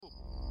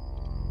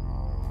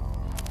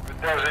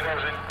Good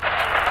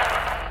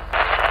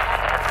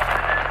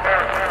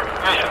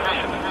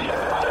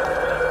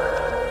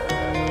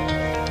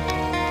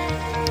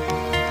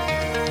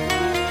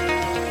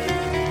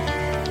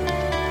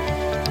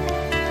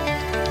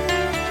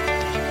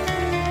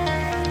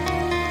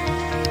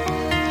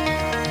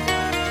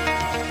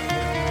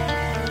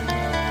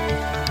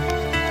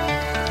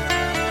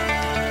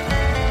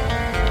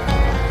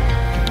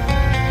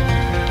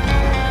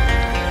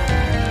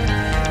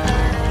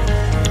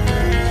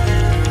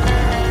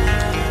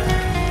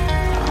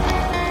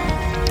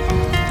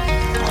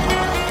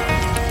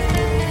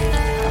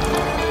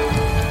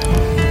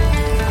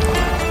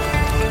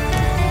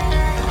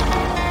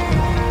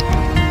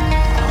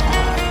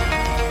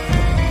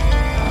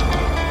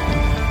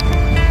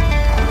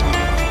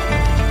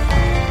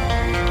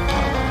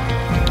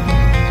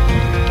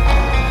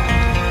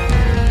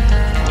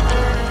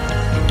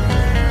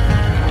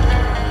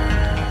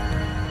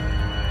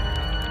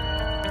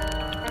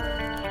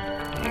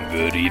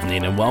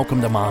evening and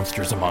welcome to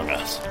Monsters Among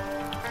Us.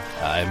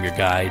 I'm your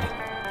guide,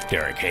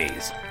 Derek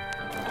Hayes.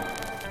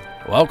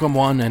 Welcome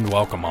one and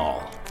welcome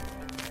all.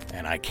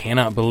 And I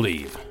cannot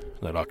believe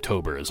that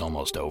October is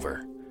almost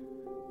over.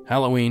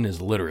 Halloween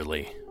is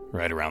literally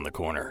right around the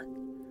corner.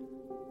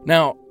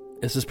 Now,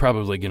 this is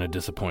probably going to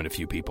disappoint a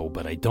few people,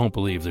 but I don't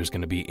believe there's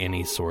going to be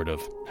any sort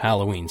of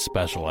Halloween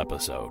special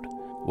episode.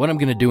 What I'm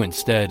going to do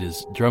instead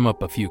is drum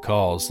up a few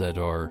calls that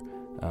are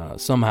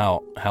somehow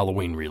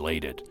Halloween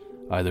related.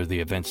 Either the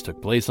events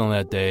took place on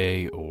that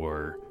day,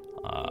 or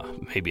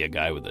maybe a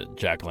guy with a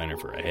jack-o'-lantern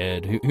for a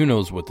head. Who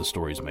knows what the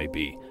stories may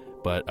be.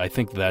 But I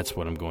think that's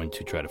what I'm going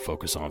to try to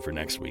focus on for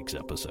next week's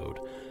episode.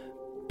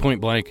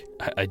 Point blank,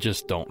 I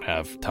just don't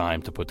have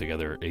time to put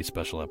together a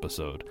special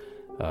episode.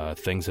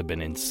 Things have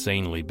been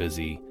insanely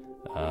busy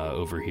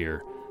over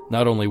here.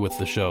 Not only with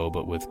the show,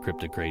 but with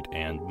Cryptid Crate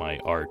and my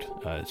art.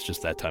 It's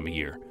just that time of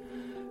year.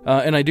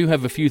 And I do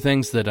have a few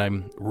things that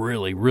I'm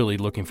really, really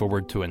looking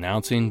forward to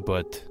announcing,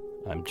 but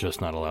I'm just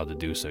not allowed to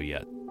do so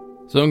yet.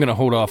 So I'm going to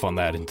hold off on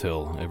that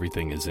until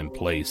everything is in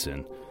place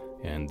and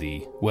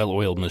the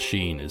well-oiled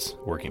machine is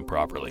working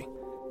properly.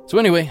 So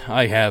anyway,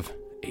 I have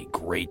a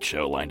great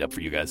show lined up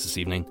for you guys this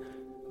evening.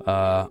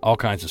 All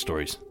kinds of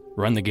stories.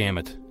 Run the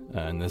gamut,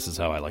 and this is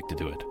how I like to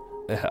do it.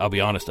 I'll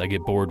be honest, I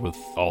get bored with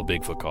all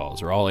Bigfoot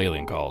calls, or all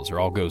alien calls, or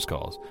all ghost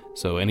calls.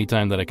 So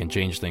anytime that I can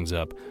change things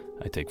up,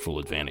 I take full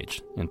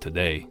advantage. And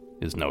today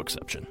is no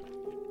exception.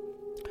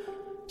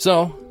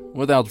 So,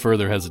 without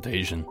further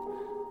hesitation,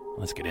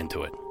 let's get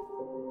into it.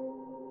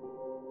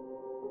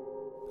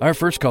 Our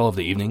first call of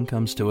the evening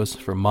comes to us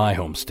from my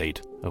home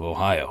state of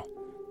Ohio,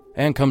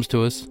 and comes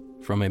to us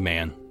from a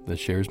man that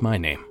shares my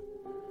name.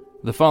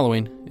 The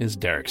following is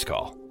Derek's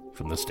call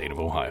from the state of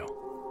Ohio.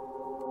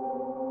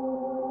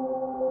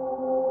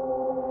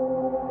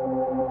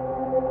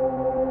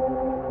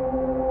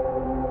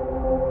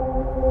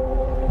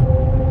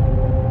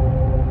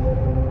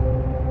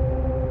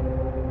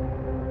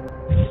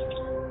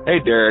 Hey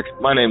Derek,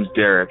 my name's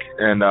Derek,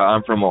 and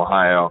I'm from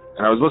Ohio.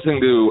 And I was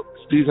listening to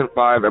Season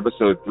 5,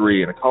 Episode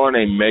 3, and a caller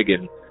named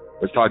Megan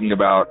was talking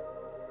about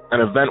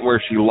an event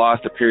where she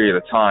lost a period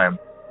of time.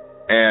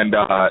 And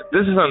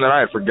this is something that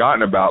I had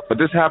forgotten about, but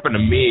this happened to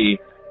me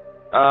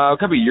a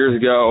couple of years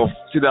ago,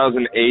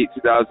 2008,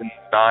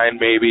 2009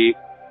 maybe.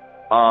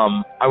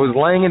 I was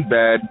laying in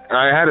bed, and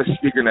I had a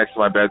speaker next to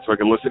my bed so I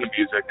could listen to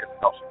music and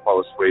help me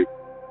fall asleep.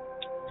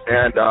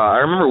 And I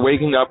remember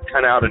waking up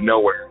kind of out of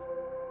nowhere.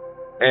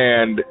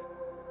 And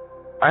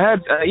I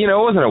had, it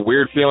wasn't a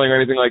weird feeling or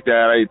anything like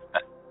that.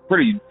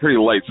 Pretty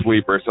light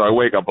sleeper, so I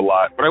wake up a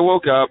lot. But I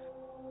woke up,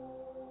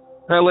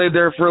 and I laid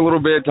there for a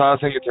little bit,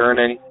 tossing and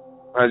turning.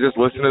 I just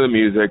listened to the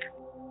music,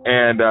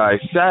 and I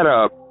sat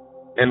up,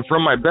 and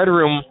from my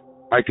bedroom,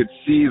 I could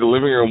see the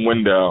living room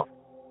window.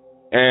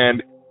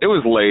 And it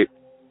was late.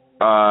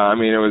 It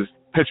was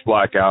pitch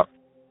black out,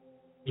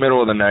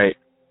 middle of the night.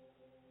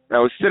 And I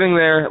was sitting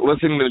there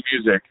listening to the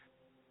music,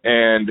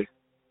 and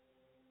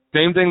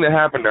same thing that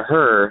happened to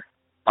her,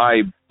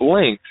 I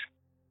blinked,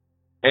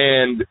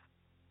 and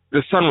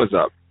the sun was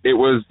up. It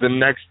was the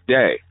next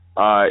day.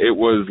 It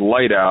was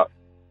light out.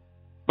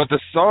 But the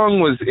song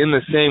was in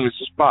the same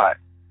spot,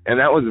 and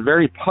that was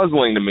very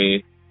puzzling to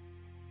me,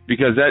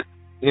 because that,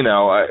 in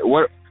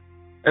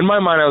my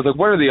mind, I was like,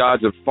 what are the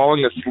odds of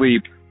falling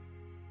asleep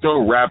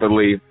so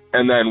rapidly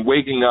and then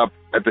waking up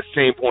at the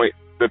same point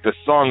that the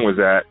song was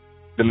at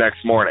the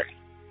next morning?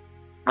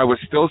 I was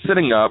still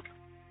sitting up.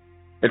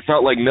 It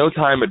felt like no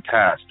time had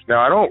passed.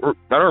 Now, I don't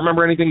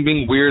remember anything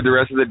being weird the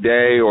rest of the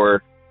day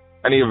or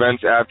any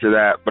events after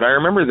that, but I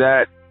remember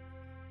that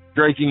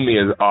striking me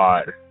as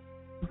odd.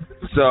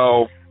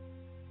 So,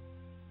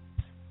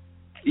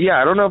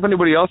 yeah, I don't know if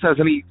anybody else has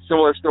any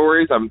similar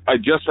stories. I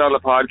just found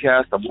the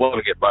podcast. I'm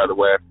loving it, by the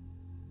way.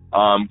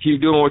 Keep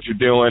doing what you're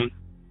doing,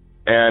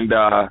 and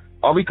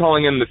I'll be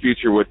calling in the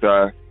future with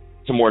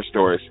some more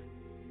stories.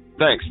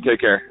 Thanks. Take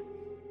care.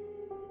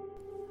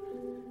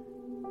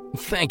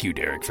 Thank you,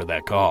 Derek, for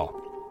that call.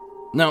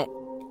 Now,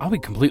 I'll be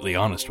completely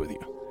honest with you.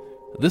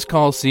 This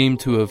call seemed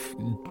to have,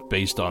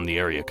 based on the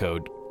area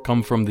code,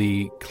 come from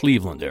the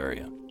Cleveland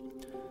area.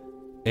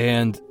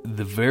 And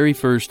the very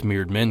first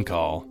Mirrored Men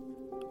call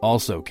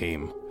also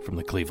came from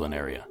the Cleveland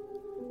area.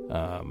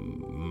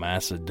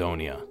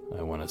 Macedonia,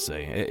 I want to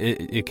say.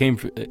 It came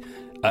from,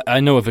 I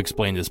know I've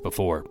explained this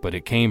before, but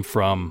it came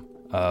from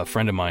a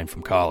friend of mine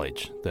from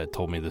college that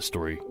told me this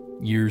story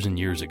years and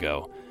years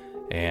ago.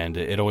 And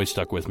it always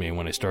stuck with me. And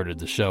when I started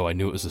the show, I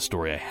knew it was a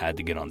story I had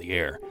to get on the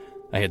air.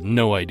 I had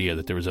no idea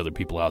that there was other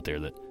people out there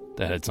that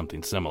had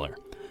something similar.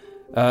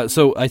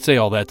 So I say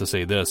all that to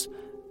say this.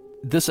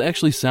 This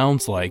actually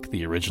sounds like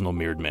the original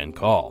Mirrored Men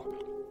call.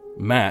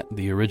 Matt,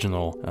 the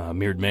original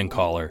Mirrored Men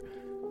caller,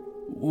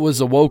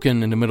 was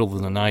awoken in the middle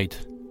of the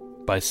night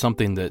by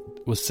something that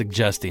was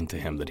suggesting to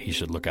him that he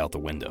should look out the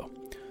window.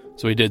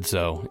 So he did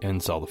so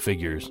and saw the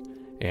figures,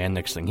 and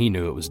next thing he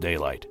knew, it was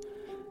daylight.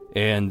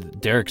 And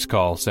Derek's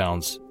call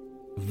sounds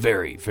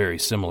very, very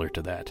similar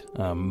to that,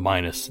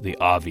 minus the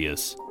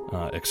obvious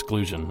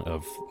exclusion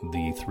of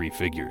the three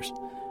figures.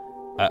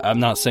 I'm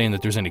not saying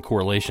that there's any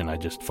correlation, I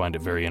just find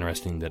it very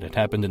interesting that it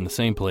happened in the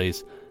same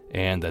place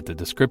and that the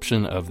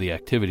description of the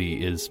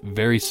activity is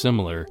very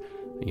similar,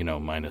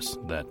 minus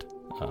that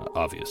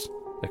obvious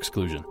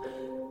exclusion.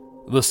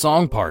 The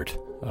song part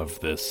of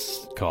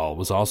this call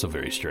was also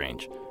very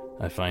strange.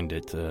 I find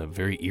it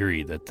very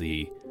eerie that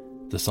the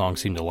song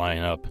seemed to line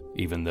up,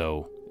 even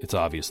though it's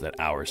obvious that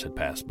hours had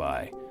passed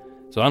by.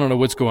 So I don't know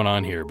what's going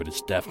on here, but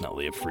it's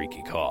definitely a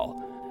freaky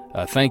call.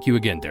 Thank you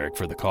again, Derek,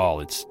 for the call.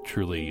 It's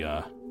truly,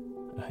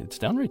 it's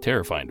downright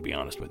terrifying, to be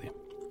honest with you.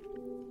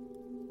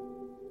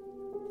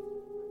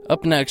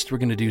 Up next, we're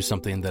going to do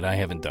something that I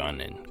haven't done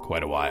in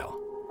quite a while.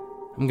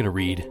 I'm going to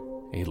read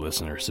a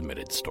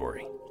listener-submitted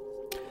story.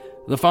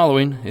 The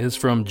following is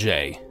from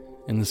Jay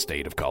in the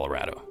state of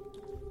Colorado.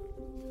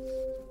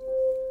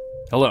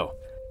 Hello,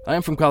 I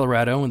am from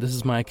Colorado, and this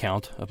is my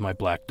account of my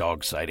black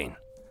dog sighting.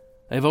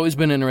 I have always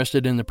been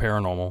interested in the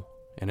paranormal,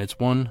 and it's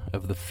one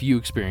of the few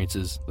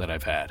experiences that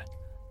I've had.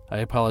 I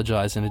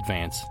apologize in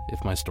advance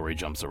if my story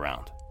jumps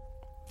around.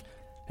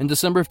 In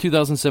December of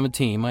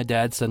 2017, my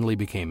dad suddenly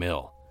became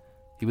ill.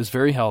 He was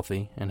very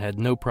healthy and had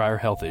no prior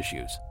health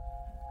issues.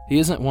 He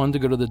isn't one to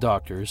go to the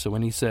doctor, so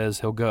when he says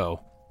he'll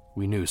go,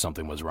 we knew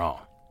something was wrong.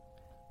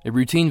 A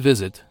routine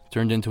visit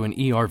turned into an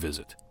ER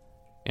visit,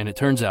 and it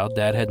turns out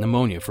Dad had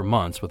pneumonia for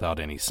months without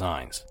any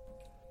signs.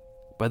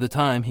 By the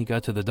time he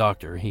got to the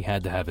doctor, he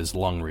had to have his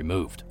lung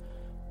removed.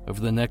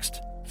 Over the next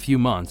few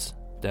months,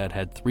 Dad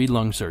had 3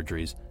 lung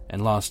surgeries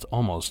and lost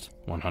almost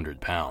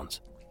 100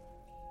 pounds.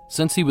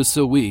 Since he was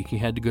so weak, he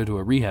had to go to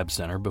a rehab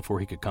center before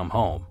he could come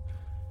home.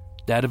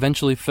 Dad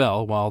eventually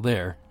fell while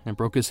there and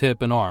broke his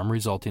hip and arm,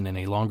 resulting in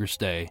a longer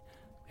stay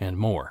and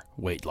more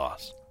weight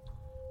loss.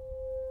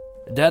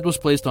 Dad was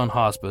placed on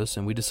hospice,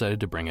 and we decided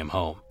to bring him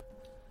home.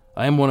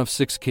 I am one of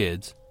 6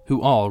 kids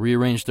who all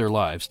rearranged their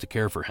lives to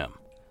care for him.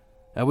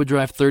 I would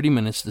drive 30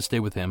 minutes to stay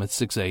with him at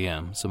 6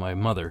 a.m. so my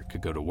mother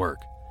could go to work.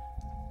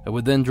 I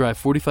would then drive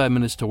 45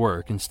 minutes to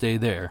work and stay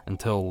there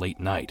until late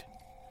night.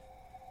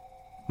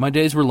 My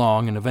days were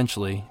long, and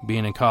eventually,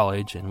 being in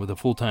college and with a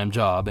full-time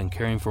job and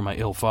caring for my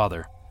ill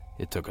father,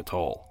 it took a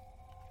toll.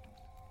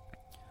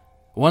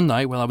 One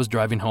night while I was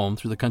driving home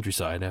through the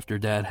countryside after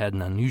Dad had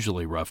an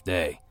unusually rough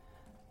day,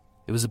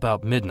 it was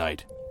about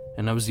midnight,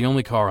 and I was the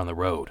only car on the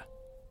road.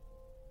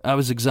 I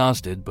was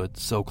exhausted, but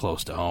so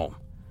close to home,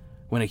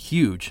 when a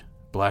huge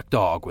black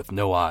dog with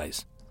no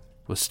eyes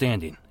was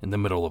standing in the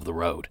middle of the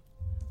road.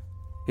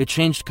 It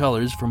changed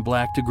colors from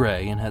black to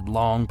gray and had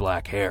long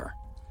black hair.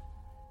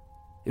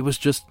 It was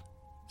just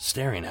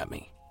staring at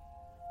me.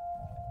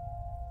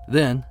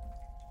 Then,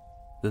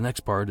 the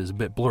next part is a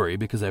bit blurry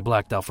because I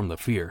blacked out from the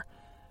fear,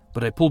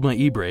 but I pulled my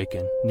e-brake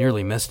and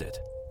nearly missed it.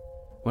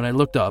 When I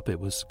looked up, it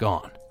was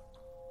gone.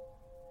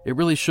 It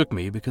really shook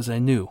me because I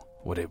knew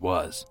what it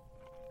was.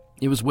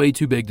 It was way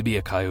too big to be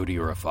a coyote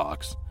or a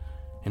fox,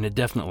 and it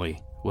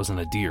definitely wasn't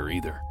a deer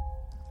either.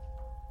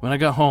 When I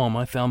got home,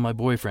 I found my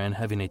boyfriend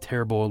having a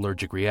terrible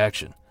allergic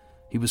reaction.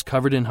 He was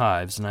covered in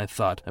hives, and I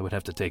thought I would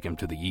have to take him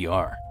to the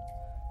ER.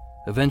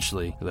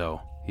 Eventually,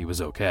 though, he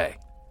was okay.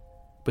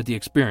 But the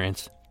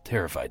experience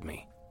terrified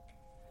me.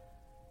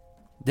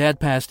 Dad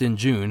passed in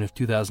June of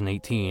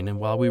 2018, and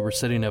while we were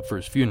setting up for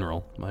his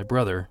funeral, my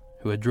brother,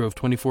 who had drove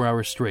 24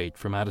 hours straight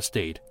from out of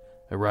state,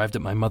 arrived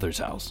at my mother's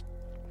house.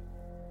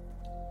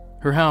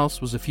 Her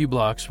house was a few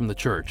blocks from the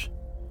church.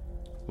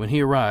 When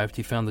he arrived,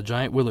 he found the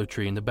giant willow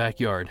tree in the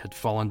backyard had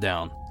fallen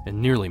down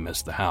and nearly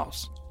missed the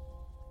house.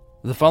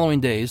 The following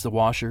days, the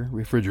washer,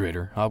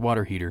 refrigerator, hot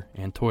water heater,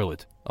 and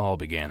toilet all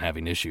began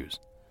having issues.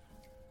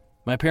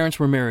 My parents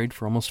were married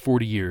for almost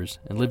 40 years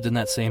and lived in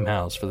that same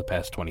house for the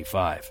past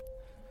 25.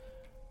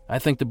 I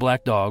think the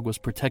black dog was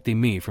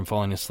protecting me from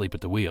falling asleep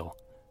at the wheel,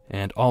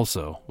 and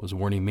also was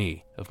warning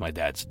me of my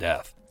dad's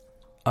death.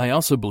 I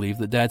also believe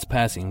that Dad's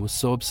passing was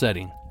so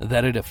upsetting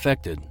that it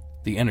affected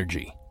the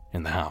energy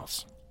in the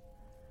house.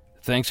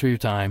 Thanks for your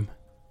time,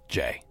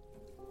 Jay.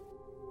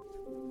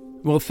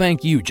 Well,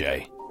 thank you,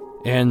 Jay.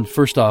 And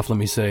first off, let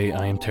me say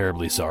I am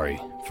terribly sorry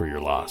for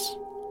your loss.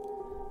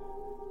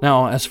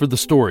 Now, as for the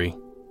story,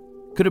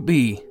 could it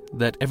be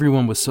that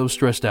everyone was so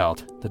stressed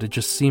out that it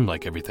just seemed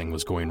like everything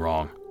was going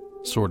wrong,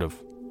 sort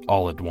of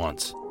all at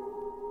once.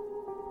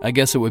 I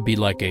guess it would be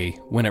like a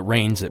when it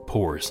rains it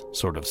pours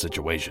sort of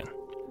situation.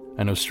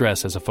 I know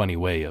stress has a funny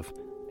way of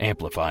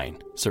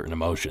amplifying certain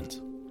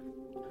emotions.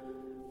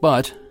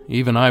 But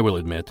even I will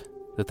admit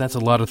that that's a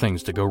lot of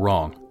things to go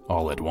wrong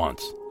all at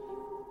once.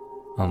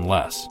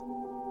 Unless,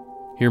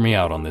 hear me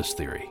out on this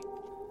theory.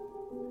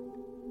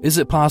 Is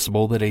it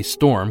possible that a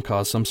storm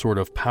caused some sort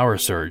of power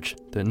surge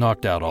that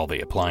knocked out all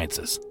the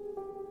appliances?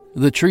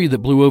 The tree that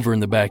blew over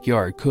in the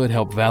backyard could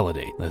help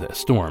validate that a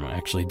storm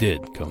actually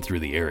did come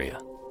through the area.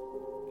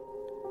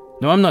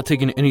 Now, I'm not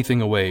taking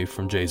anything away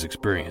from Jay's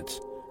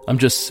experience. I'm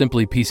just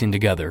simply piecing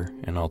together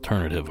an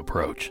alternative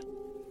approach.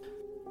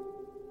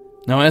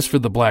 Now, as for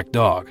the black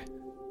dog,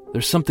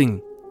 there's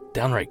something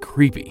downright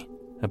creepy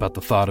about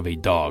the thought of a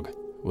dog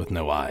with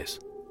no eyes.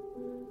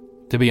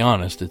 To be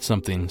honest, it's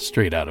something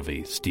straight out of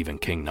a Stephen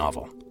King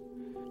novel.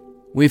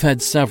 We've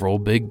had several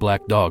big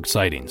black dog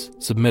sightings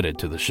submitted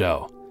to the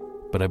show,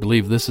 but I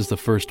believe this is the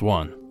first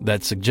one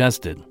that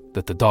suggested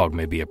that the dog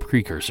may be a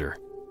precursor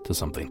to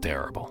something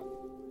terrible.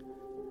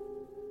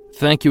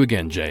 Thank you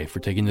again, Jay, for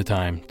taking the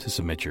time to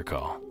submit your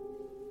call.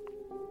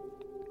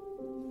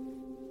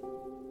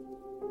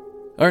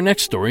 Our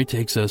next story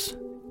takes us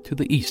to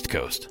the East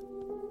Coast.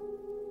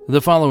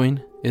 The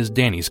following is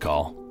Danny's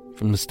call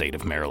from the state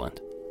of Maryland.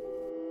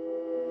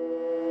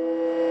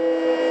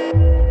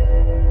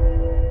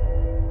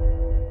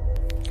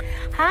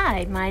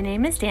 Hi, my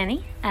name is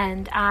Danny,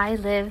 and I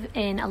live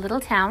in a little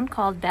town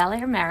called Bel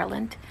Air,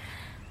 Maryland.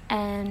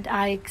 And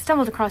I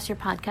stumbled across your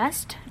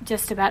podcast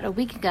just about a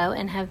week ago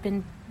and have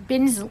been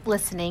binge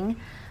listening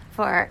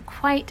for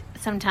quite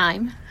some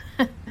time.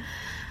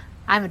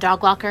 I'm a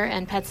dog walker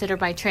and pet sitter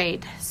by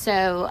trade,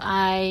 so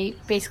I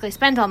basically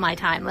spent all my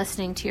time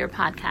listening to your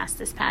podcast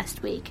this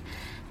past week,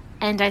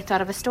 and I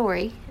thought of a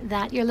story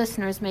that your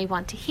listeners may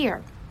want to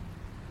hear.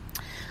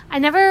 I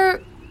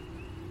never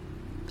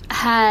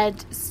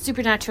had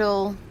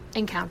supernatural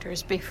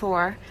encounters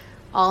before,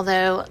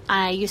 although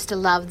I used to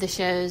love the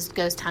shows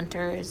Ghost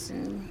Hunters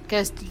and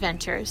Ghost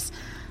Adventures,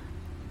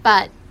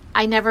 but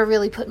I never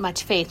really put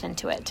much faith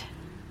into it.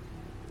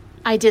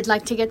 I did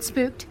like to get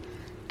spooked,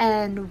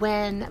 and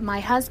when my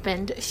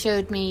husband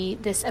showed me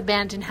this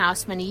abandoned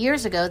house many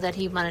years ago that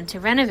he wanted to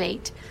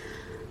renovate,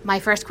 my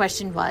first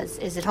question was,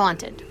 is it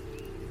haunted?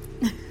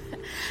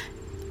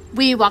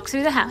 We walked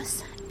through the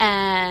house,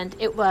 and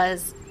it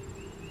was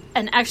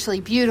an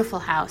actually beautiful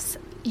house.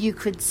 You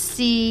could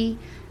see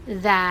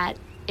that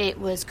it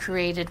was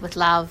created with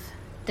love.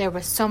 There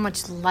was so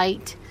much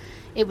light.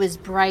 It was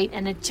bright,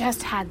 and it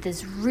just had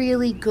this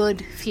really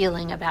good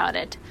feeling about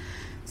it.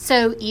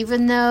 So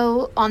even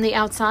though on the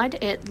outside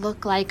it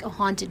looked like a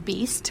haunted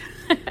beast,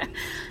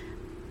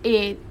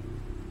 it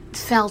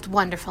felt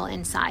wonderful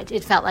inside.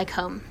 It felt like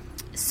home.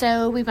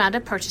 So we wound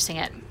up purchasing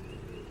it.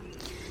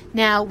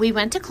 Now, we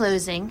went to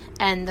closing,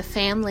 and the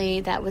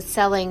family that was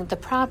selling the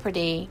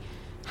property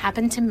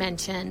happened to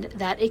mention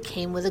that it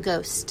came with a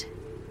ghost.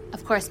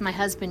 Of course, my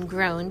husband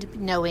groaned,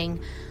 knowing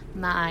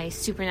my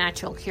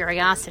supernatural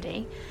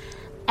curiosity.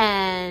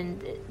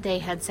 And they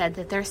had said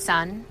that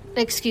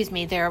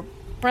their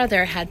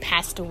brother had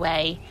passed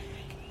away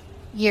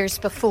years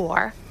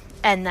before,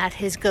 and that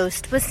his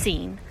ghost was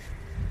seen.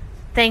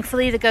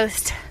 Thankfully, the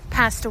ghost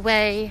passed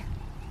away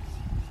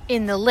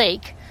in the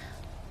lake,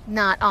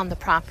 not on the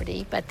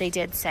property, but they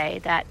did say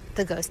that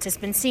the ghost has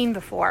been seen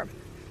before.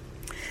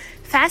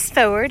 Fast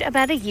forward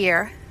about a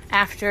year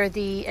after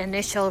the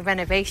initial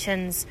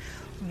renovations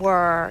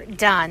were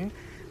done,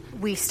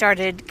 we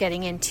started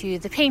getting into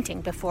the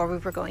painting before we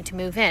were going to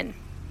move in.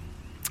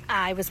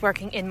 I was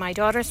working in my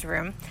daughter's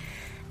room,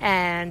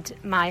 and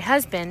my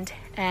husband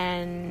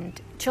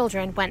and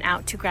children went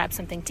out to grab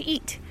something to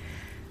eat.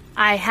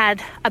 I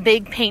had a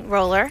big paint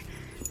roller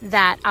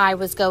that I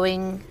was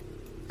going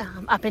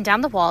up and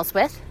down the walls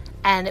with,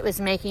 and it was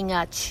making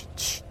a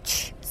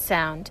ch-ch-ch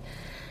sound.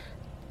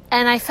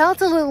 And I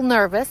felt a little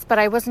nervous, but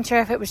I wasn't sure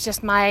if it was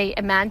just my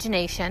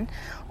imagination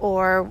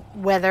or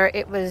whether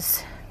it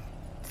was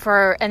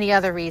for any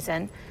other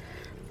reason.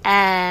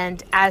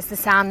 And as the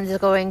sound was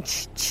going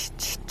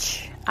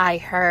ch-ch-ch-ch, I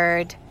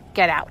heard,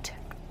 "Get out."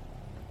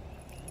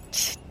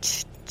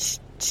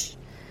 Ch-ch-ch-ch.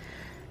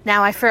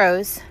 Now I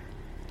froze,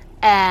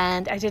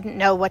 and I didn't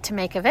know what to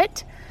make of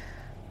it,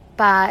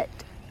 but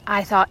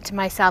I thought to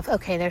myself,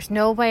 okay, there's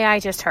no way I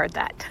just heard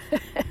that.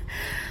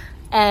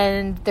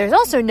 And there's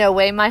also no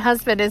way my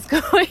husband is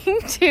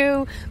going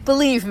to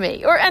believe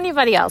me, or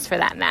anybody else for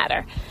that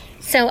matter.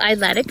 So I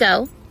let it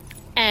go,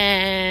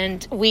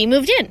 and we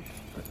moved in.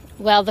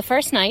 Well, the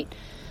first night,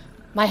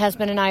 my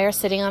husband and I are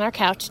sitting on our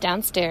couch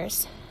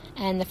downstairs,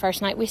 and the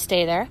first night we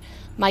stay there,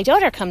 my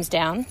daughter comes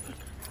down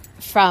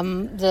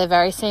from the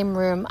very same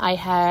room I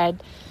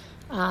had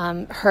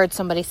heard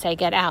somebody say,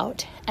 "Get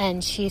out."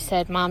 And she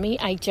said, "Mommy,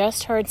 I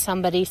just heard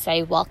somebody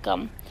say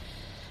welcome."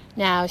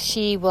 Now,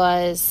 she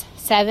was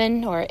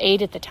 7 or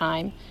 8 at the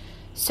time,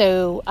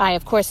 so I,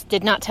 of course,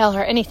 did not tell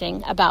her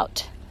anything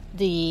about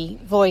the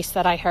voice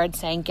that I heard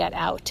saying, "Get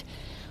out."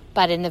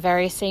 But in the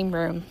very same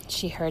room,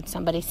 she heard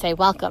somebody say,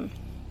 "Welcome."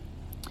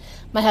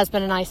 My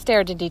husband and I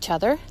stared at each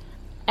other,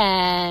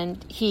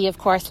 and he, of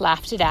course,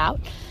 laughed it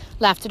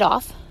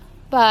off.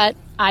 But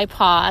I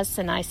paused,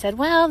 and I said,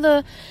 "Well,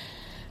 the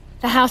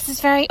house is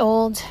very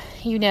old.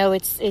 You know,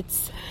 it's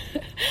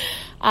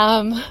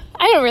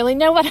I don't really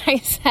know what I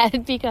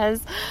said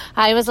because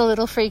I was a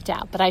little freaked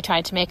out, but I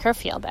tried to make her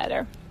feel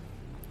better."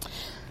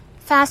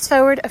 Fast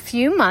forward a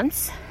few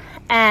months,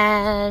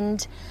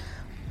 and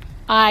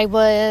I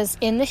was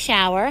in the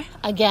shower.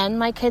 Again,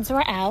 my kids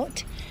were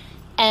out,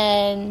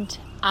 and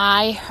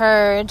I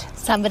heard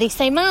somebody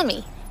say,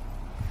 "Mommy."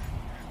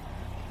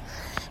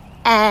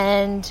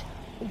 And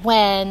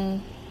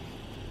when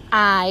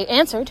I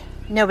answered,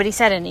 nobody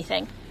said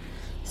anything.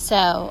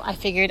 So I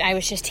figured I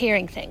was just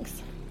hearing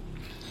things.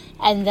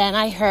 And then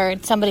I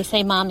heard somebody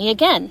say, "Mommy,"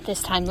 again,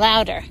 this time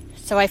louder.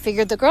 So I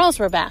figured the girls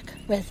were back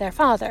with their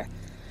father.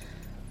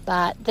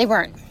 But they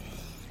weren't.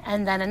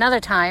 And then another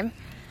time,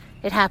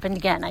 it happened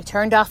again. I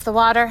turned off the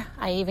water.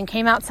 I even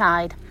came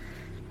outside,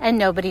 and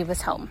nobody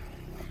was home.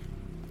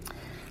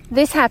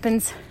 This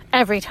happens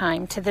every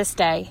time to this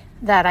day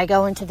that I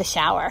go into the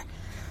shower.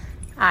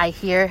 I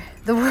hear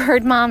the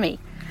word "mommy,"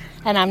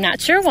 and I'm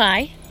not sure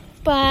why,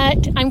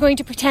 but I'm going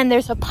to pretend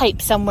there's a pipe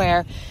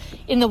somewhere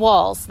in the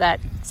walls that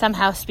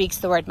somehow speaks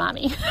the word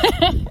 "mommy."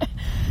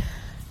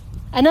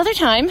 Another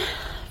time,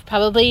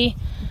 probably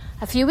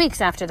a few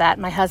weeks after that,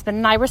 my husband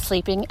and I were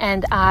sleeping,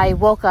 and I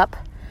woke up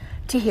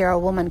to hear a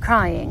woman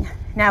crying.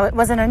 Now, it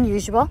wasn't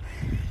unusual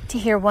to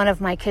hear one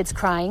of my kids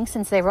crying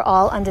since they were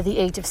all under the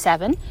age of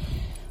 7,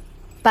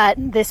 but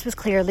this was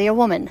clearly a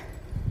woman.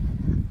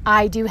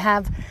 I do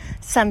have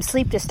some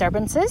sleep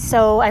disturbances,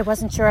 so I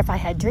wasn't sure if I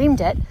had dreamed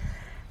it,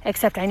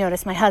 except I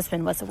noticed my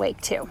husband was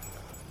awake too.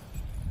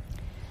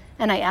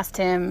 And I asked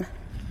him,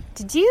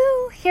 "Did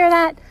you hear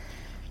that?"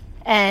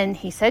 And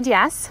he said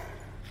yes.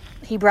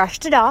 He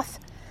brushed it off,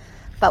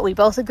 but we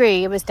both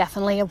agree it was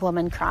definitely a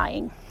woman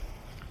crying.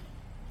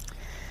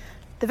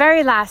 The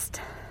very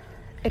last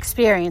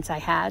experience I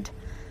had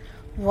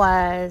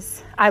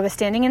was I was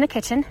standing in the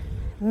kitchen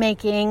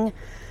making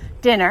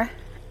dinner,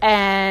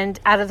 and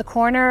out of the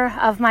corner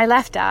of my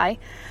left eye,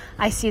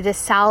 I see this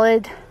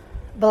solid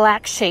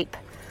black shape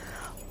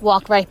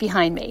walk right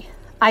behind me.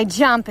 I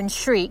jump and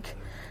shriek,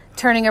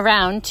 turning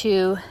around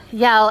to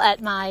yell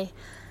at my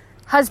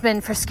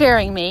husband for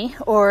scaring me,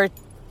 or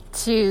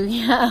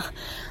to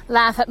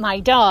laugh at my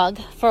dog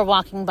for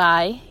walking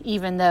by,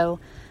 even though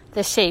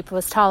the shape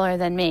was taller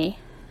than me,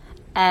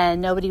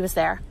 and nobody was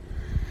there.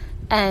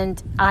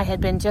 And I had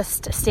been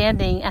just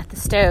standing at the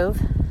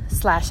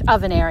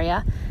stove/oven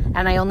area,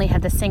 and I only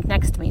had the sink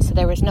next to me, so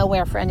there was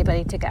nowhere for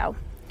anybody to go.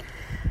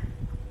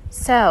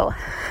 So,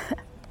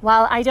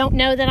 while I don't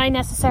know that I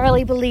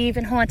necessarily believe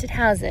in haunted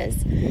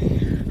houses,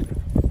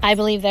 I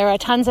believe there are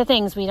tons of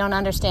things we don't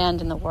understand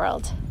in the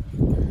world.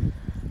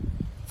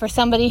 For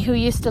somebody who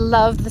used to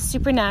love the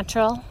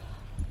supernatural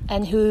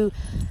and who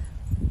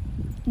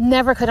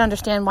never could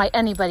understand why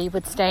anybody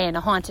would stay in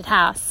a haunted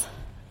house,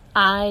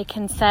 I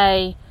can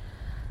say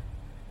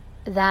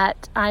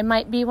that I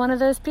might be one of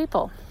those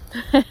people.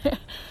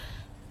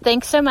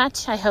 Thanks so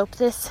much. I hope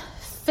this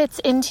fits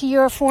into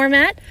your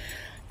format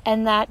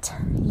and that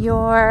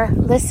your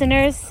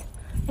listeners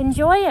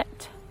enjoy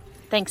it.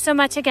 Thanks so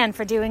much again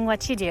for doing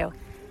what you do.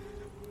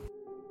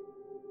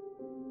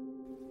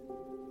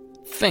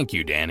 Thank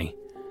you, Danny.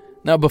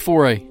 Now,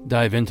 before I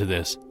dive into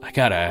this, I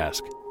gotta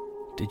ask,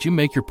 did you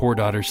make your poor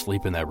daughter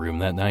sleep in that room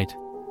that night?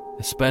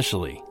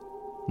 Especially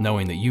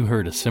knowing that you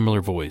heard a similar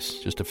voice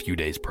just a few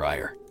days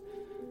prior.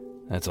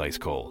 That's ice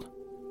cold.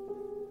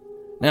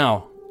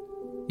 Now,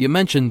 you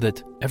mentioned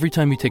that every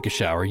time you take a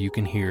shower, you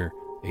can hear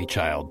a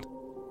child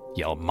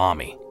yell,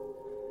 "Mommy."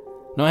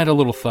 Now, I had a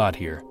little thought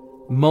here.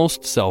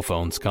 Most cell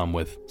phones come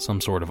with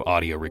some sort of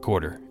audio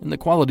recorder, and the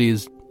quality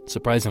is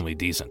surprisingly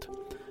decent.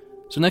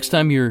 So next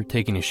time you're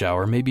taking a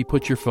shower, maybe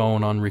put your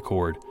phone on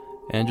record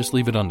and just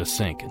leave it on the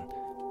sink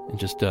and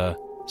just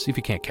see if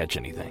you can't catch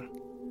anything.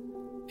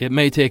 It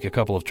may take a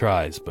couple of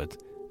tries, but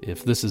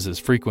if this is as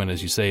frequent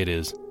as you say it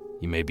is,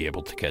 you may be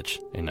able to catch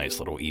a nice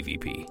little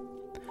EVP.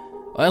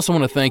 I also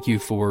want to thank you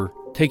for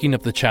taking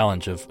up the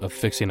challenge of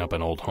fixing up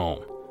an old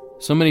home.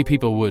 So many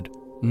people would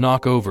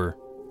knock over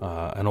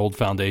an old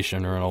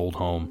foundation or an old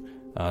home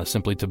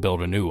simply to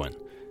build a new one,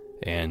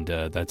 and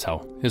that's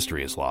how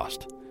history is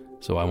lost.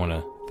 So I want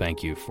to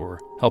thank you for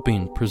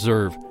helping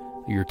preserve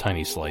your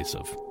tiny slice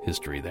of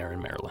history there in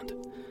Maryland.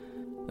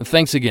 And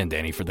thanks again,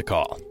 Danny, for the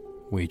call.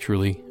 We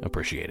truly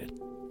appreciate it.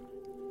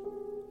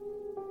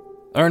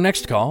 Our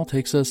next call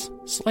takes us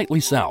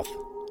slightly south.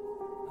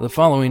 The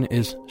following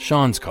is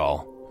Sean's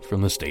call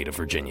from the state of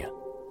Virginia.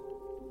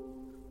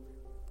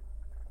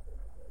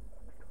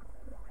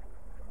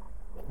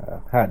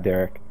 Hi,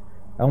 Derek.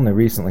 I only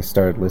recently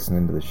started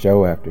listening to the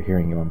show after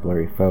hearing you on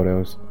Blurry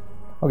Photos.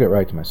 I'll get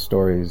right to my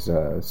stories.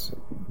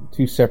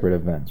 Two separate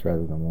events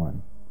rather than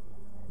one.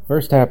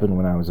 First happened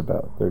when I was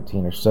about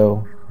 13 or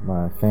so.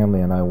 My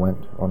family and I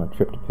went on a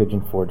trip to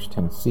Pigeon Forge,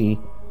 Tennessee,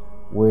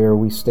 where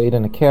we stayed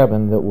in a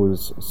cabin that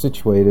was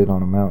situated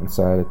on a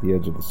mountainside at the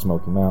edge of the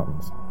Smoky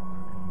Mountains.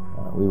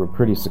 We were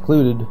pretty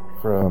secluded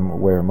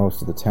from where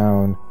most of the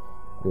town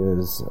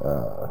is,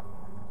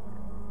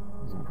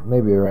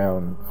 maybe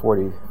around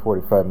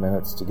 40-45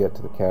 minutes to get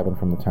to the cabin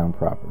from the town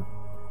proper.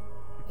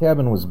 The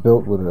cabin was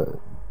built with a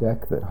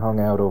deck that hung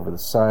out over the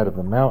side of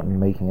the mountain,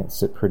 making it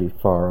sit pretty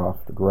far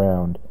off the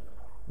ground.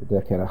 The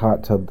deck had a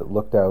hot tub that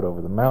looked out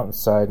over the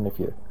mountainside, and if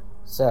you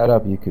sat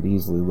up, you could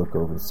easily look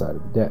over the side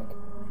of the deck.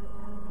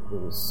 It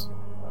was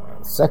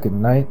the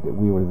second night that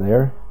we were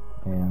there,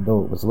 and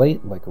though it was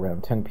late, like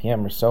around 10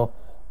 p.m. or so,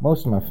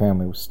 most of my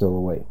family was still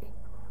awake.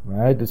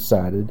 And I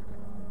decided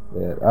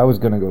that I was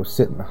going to go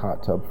sit in the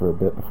hot tub for a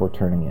bit before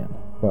turning in.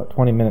 About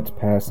 20 minutes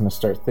passed, and I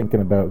started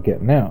thinking about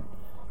getting out.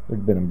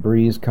 There'd been a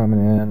breeze coming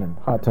in, and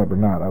hot tub or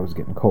not, I was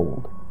getting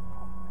cold.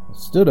 I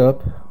stood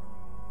up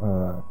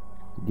to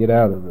get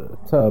out of the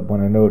tub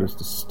when I noticed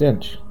a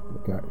stench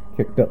that got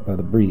kicked up by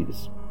the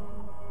breeze.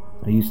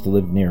 I used to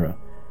live near a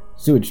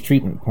sewage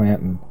treatment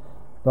plant and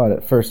thought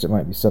at first it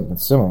might be something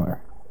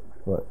similar.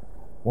 But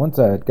once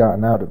I had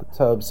gotten out of the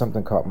tub,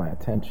 something caught my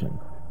attention.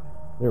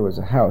 There was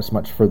a house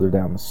much further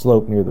down the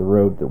slope near the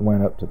road that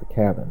went up to the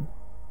cabin.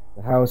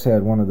 The house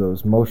had one of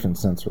those motion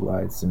sensor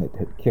lights, and it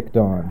had kicked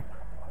on.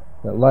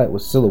 That light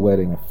was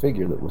silhouetting a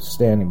figure that was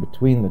standing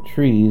between the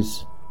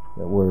trees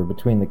that were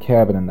between the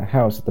cabin and the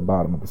house at the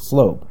bottom of the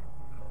slope.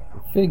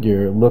 The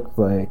figure looked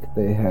like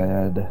they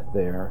had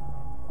their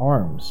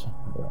arms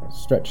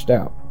stretched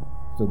out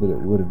so that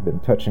it would have been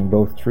touching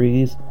both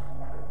trees,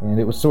 and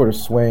it was sort of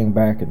swaying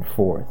back and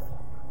forth.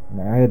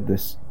 And I had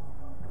this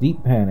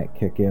deep panic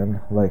kick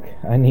in, like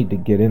I need to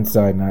get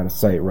inside and out of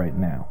sight right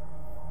now.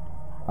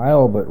 I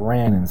all but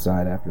ran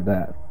inside after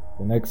that.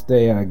 The next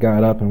day I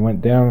got up and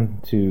went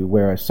down to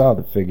where I saw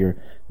the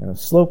figure, and the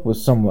slope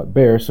was somewhat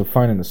bare, so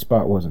finding the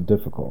spot wasn't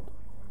difficult.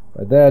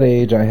 By that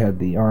age I had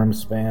the arm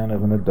span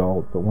of an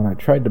adult, but when I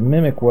tried to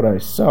mimic what I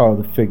saw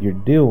the figure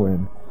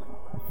doing,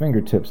 my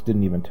fingertips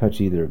didn't even touch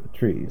either of the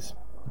trees.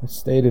 I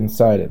stayed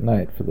inside at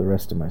night for the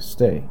rest of my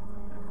stay.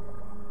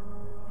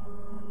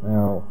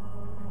 Now,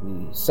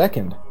 the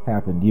second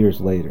happened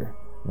years later.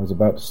 I was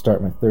about to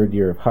start my third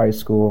year of high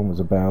school and was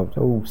about,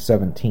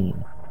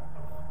 17.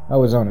 I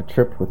was on a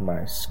trip with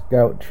my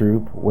scout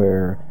troop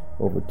where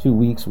over 2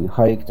 weeks we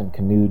hiked and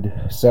canoed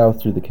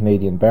south through the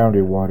Canadian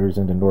boundary waters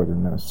into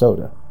northern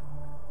Minnesota.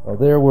 While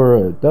there were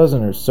a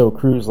dozen or so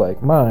crews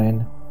like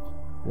mine,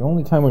 the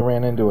only time we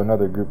ran into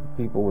another group of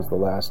people was the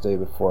last day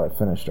before I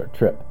finished our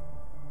trip.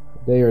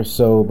 A day or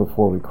so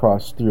before we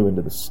crossed through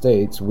into the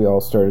States, we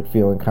all started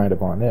feeling kind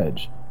of on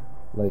edge,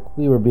 like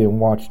we were being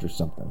watched or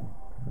something.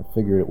 I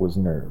figured it was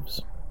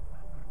nerves.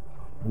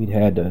 We'd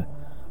had to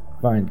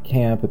find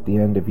camp at the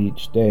end of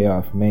each day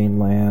off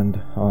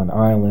mainland, on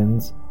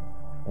islands,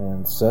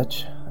 and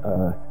such,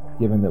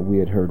 given that we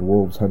had heard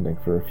wolves hunting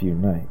for a few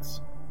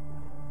nights.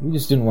 We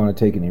just didn't want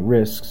to take any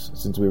risks,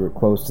 since we were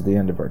close to the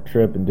end of our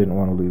trip and didn't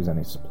want to lose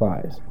any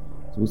supplies.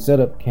 So we set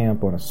up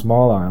camp on a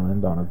small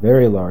island on a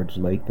very large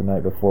lake the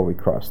night before we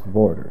crossed the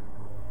border.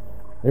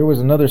 There was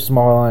another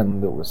small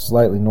island that was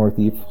slightly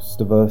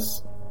northeast of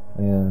us,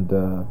 and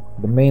the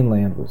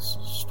mainland was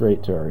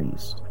straight to our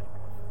east.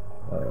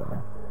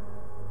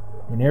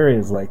 In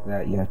areas like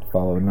that, you have to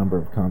follow a number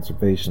of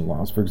conservation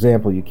laws. For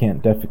example, you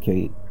can't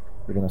defecate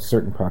within a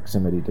certain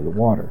proximity to the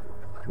water.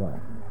 Well,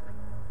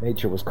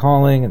 nature was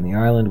calling, and the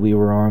island we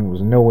were on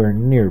was nowhere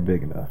near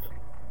big enough.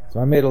 So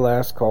I made a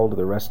last call to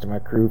the rest of my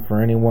crew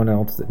for anyone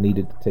else that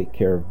needed to take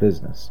care of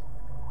business.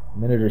 A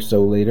minute or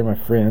so later, my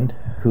friend,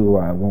 who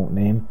I won't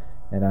name,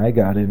 and I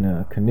got in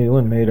a canoe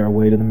and made our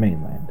way to the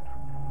mainland.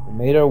 We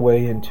made our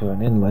way into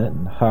an inlet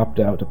and hopped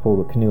out to pull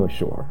the canoe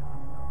ashore.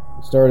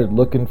 We started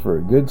looking for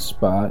a good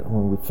spot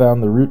when we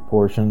found the root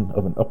portion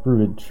of an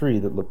uprooted tree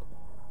that looked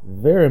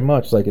very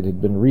much like it had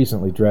been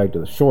recently dragged to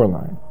the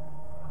shoreline.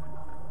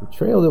 The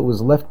trail that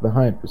was left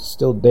behind was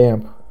still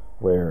damp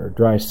where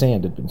dry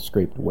sand had been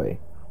scraped away.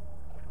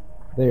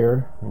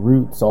 There,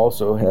 roots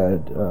also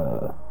had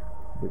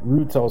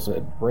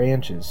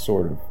branches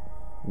sort of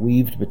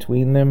weaved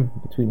between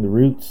the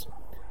roots,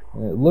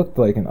 and it looked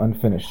like an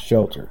unfinished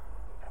shelter.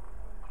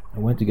 I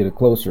went to get a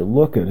closer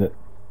look at it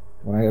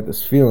when I got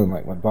this feeling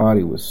like my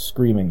body was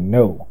screaming,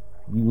 "No,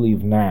 you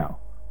leave now."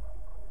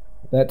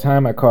 At that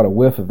time I caught a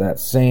whiff of that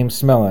same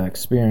smell I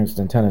experienced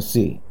in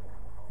Tennessee.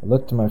 I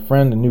looked to my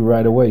friend and knew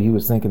right away he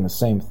was thinking the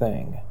same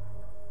thing.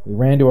 We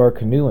ran to our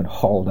canoe and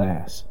hauled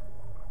ass.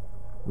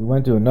 We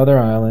went to another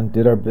island,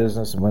 did our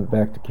business, and went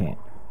back to camp.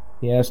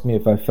 He asked me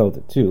if I felt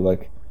it too,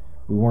 like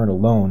we weren't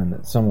alone and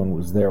that someone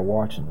was there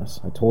watching us.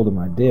 I told him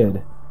I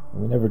did,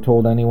 and we never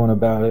told anyone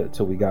about it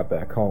till we got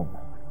back home.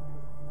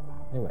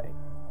 Anyway,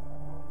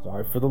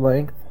 sorry for the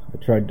length. I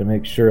tried to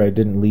make sure I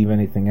didn't leave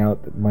anything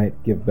out that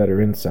might give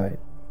better insight.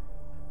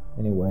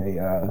 Anyway,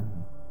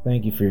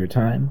 thank you for your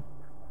time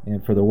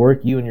and for the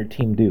work you and your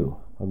team do.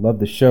 I love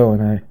the show,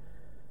 and I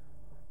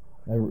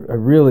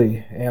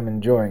really am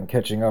enjoying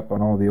catching up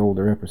on all the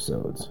older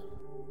episodes.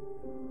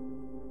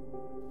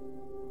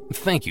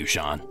 Thank you,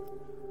 Sean.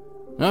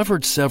 Now, I've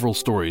heard several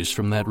stories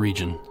from that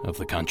region of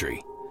the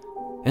country.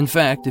 In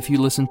fact, if you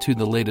listen to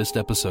the latest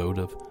episode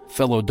of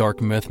fellow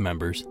Dark Myth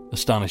members,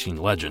 Astonishing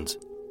Legends,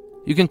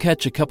 you can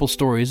catch a couple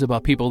stories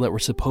about people that were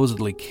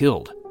supposedly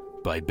killed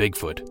by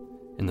Bigfoot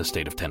in the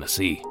state of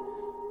Tennessee.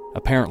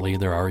 Apparently,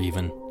 there are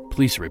even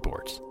police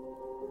reports.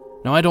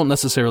 Now, I don't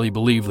necessarily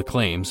believe the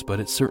claims, but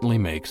it certainly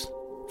makes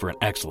for an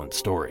excellent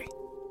story.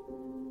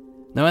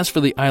 Now, as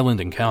for the island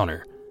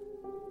encounter,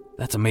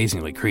 that's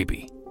amazingly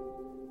creepy.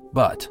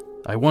 But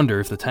I wonder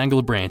if the tangle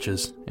of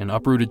branches and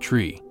uprooted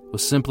tree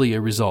was simply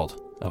a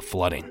result of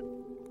flooding.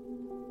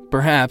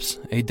 Perhaps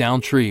a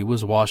downed tree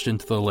was washed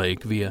into the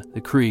lake via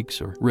the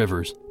creeks or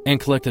rivers and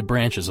collected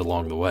branches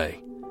along the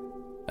way.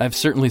 I've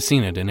certainly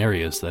seen it in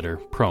areas that are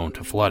prone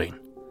to flooding.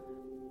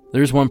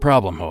 There's one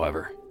problem,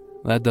 however.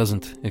 That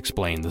doesn't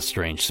explain the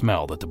strange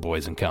smell that the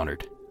boys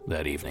encountered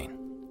that evening.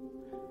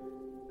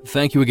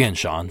 Thank you again,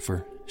 Sean,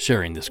 for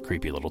sharing this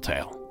creepy little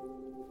tale.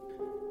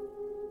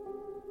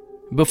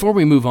 Before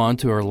we move on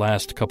to our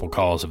last couple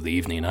calls of the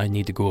evening, I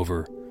need to go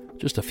over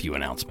just a few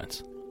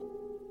announcements.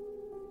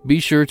 Be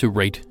sure to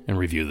rate and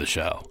review the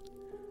show.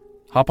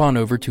 Hop on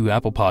over to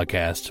Apple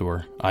Podcasts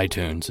or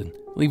iTunes and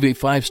leave a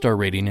 5-star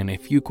rating and a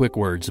few quick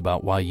words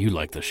about why you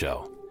like the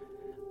show.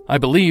 I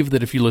believe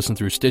that if you listen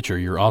through Stitcher,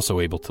 you're also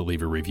able to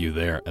leave a review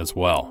there as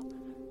well.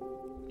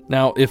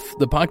 Now, if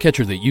the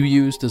podcatcher that you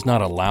use does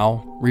not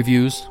allow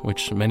reviews,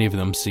 which many of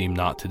them seem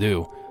not to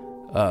do,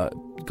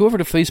 go over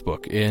to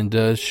Facebook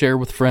and share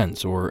with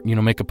friends, or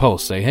make a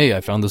post. Say, hey,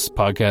 I found this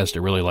podcast, I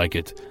really like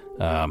it.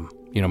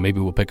 Maybe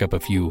we'll pick up a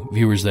few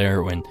viewers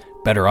there, and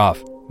better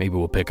off, maybe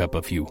we'll pick up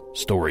a few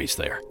stories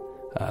there.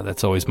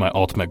 That's always my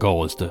ultimate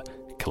goal, is to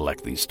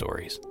collect these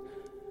stories.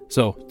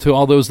 So, to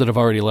all those that have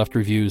already left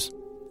reviews,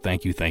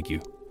 thank you, thank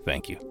you,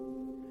 thank you.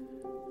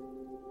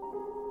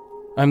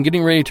 I'm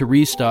getting ready to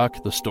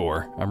restock the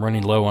store. I'm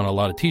running low on a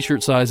lot of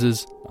t-shirt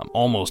sizes. I'm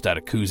almost out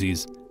of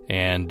koozies,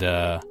 and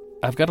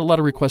I've got a lot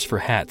of requests for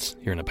hats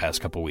here in the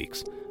past couple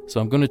weeks. So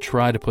I'm going to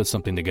try to put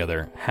something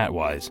together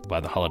hat-wise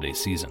by the holiday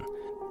season.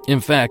 In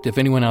fact, if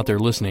anyone out there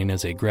listening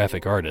is a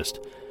graphic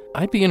artist,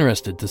 I'd be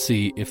interested to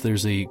see if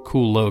there's a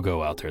cool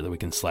logo out there that we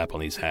can slap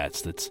on these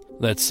hats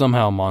that's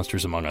somehow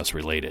Monsters Among Us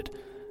related.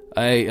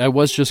 I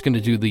was just going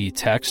to do the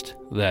text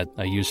that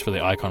I use for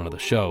the icon of the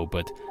show,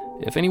 but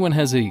if anyone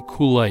has a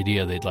cool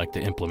idea they'd like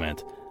to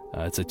implement,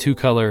 it's a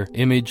 2-color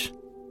image,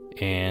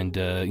 and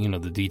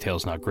the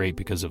detail's not great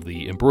because of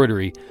the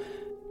embroidery.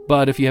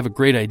 But if you have a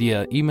great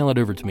idea, email it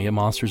over to me at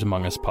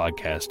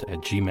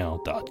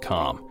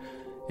monstersamonguspodcast@gmail.com.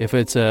 If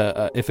it's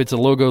a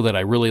logo that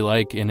I really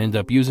like and end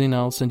up using,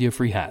 I'll send you a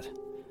free hat.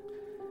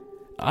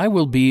 I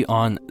will be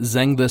on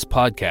Zeng This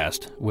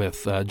Podcast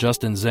with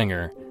Justin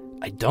Zenger.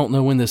 I don't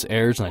know when this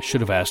airs, and I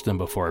should have asked him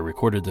before I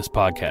recorded this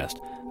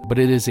podcast, but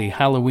it is a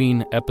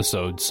Halloween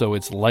episode, so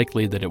it's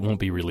likely that it won't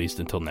be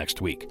released until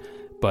next week.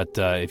 But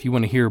if you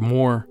want to hear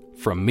more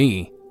from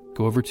me,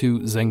 go over to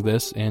Zeng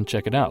This and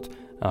check it out.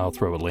 I'll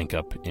throw a link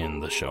up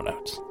in the show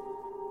notes.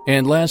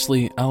 And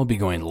lastly, I'll be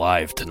going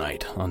live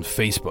tonight on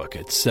Facebook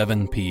at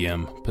 7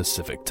 p.m.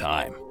 Pacific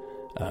Time.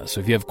 So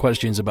if you have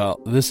questions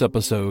about this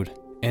episode,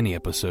 any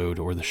episode,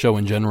 or the show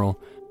in general,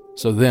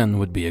 so then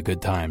would be a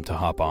good time to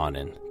hop on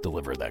and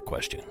deliver that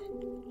question.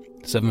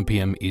 7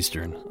 p.m.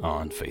 Eastern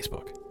on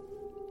Facebook.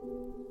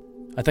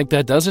 I think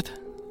that does it.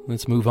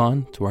 Let's move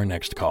on to our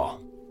next call.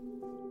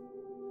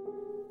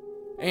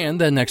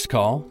 And that next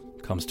call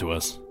comes to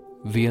us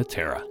via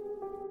Tara.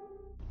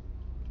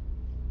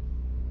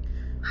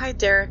 Hi,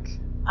 Derek.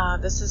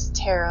 This is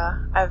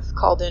Tara. I've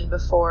called in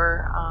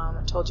before.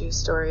 I told you a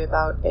story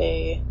about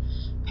a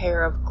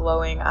pair of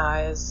glowing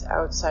eyes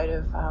outside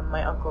of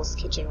my uncle's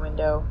kitchen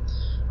window.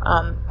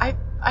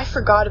 I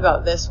forgot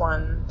about this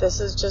one. This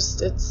is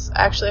just,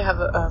 I actually have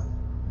a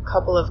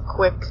couple of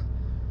quick,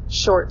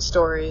 short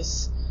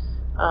stories.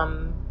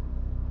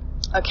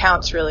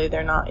 Accounts, really.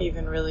 They're not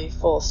even really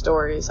full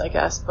stories, I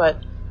guess.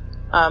 But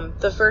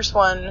the first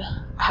one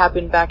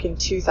happened back in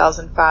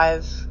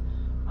 2005.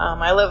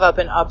 I live up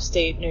in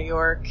upstate New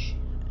York,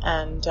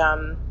 and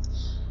I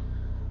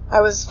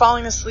was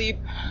falling asleep.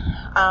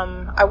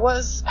 I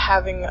was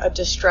having a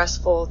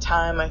distressful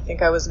time. I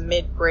think I was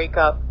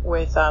mid-breakup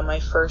with my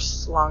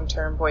first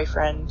long-term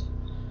boyfriend,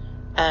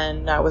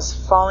 and I was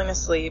falling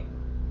asleep,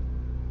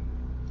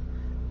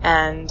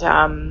 and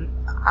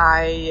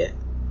I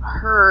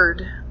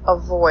heard a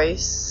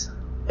voice.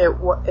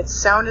 It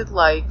sounded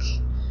like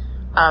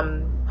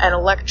an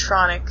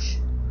electronic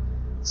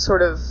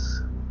sort of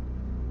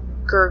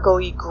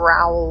gurgly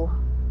growl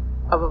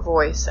of a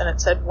voice, and it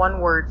said one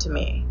word to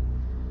me,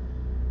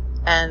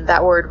 and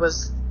that word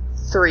was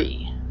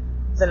 3,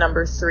 the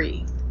number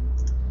 3.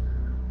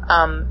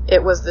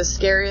 It was the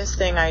scariest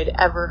thing I'd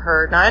ever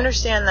heard. Now, I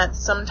understand that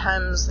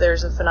sometimes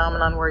there's a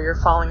phenomenon where you're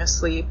falling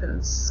asleep, and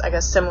it's, I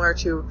guess, similar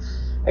to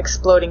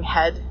exploding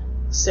head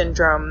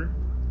syndrome,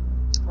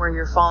 where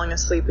you're falling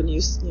asleep and you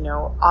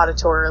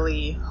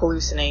auditorily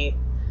hallucinate.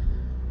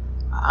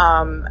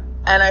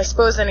 And I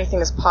suppose anything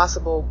is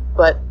possible,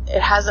 but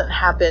it hasn't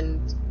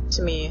happened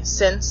to me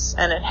since,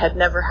 and it had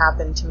never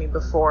happened to me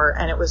before,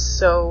 and it was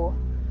so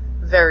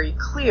very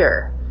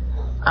clear.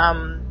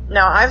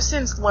 Now, I've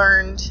since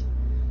learned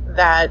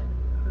that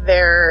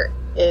there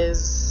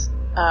is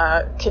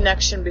a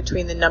connection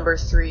between the number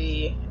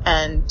 3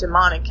 and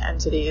demonic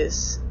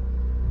entities.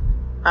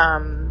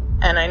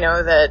 And I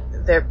know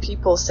that there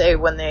people say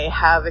when they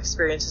have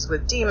experiences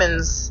with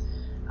demons,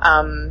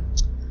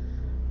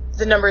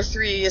 the number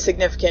 3 is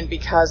significant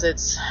because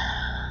it's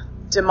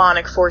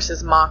demonic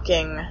forces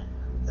mocking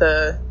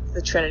the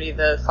Trinity,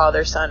 the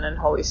Father, Son, and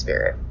Holy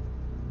Spirit.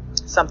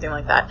 Something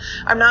like that.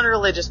 I'm not a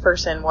religious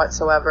person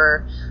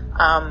whatsoever.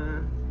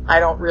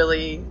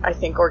 I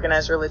think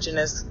organized religion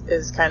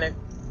is kind of,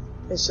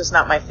 it's just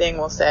not my thing,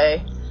 we'll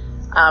say.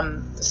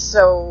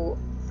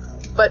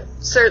 But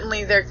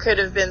certainly there could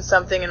have been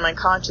something in my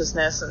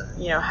consciousness, and,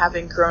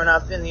 having grown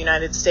up in the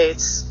United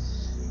States,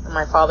 and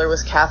my father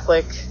was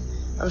Catholic,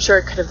 I'm sure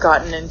it could have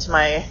gotten into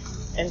my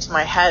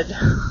head.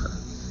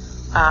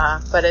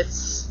 But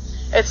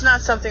it's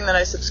not something that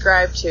I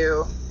subscribe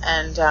to,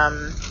 and,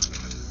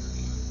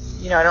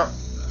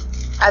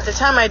 at the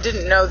time I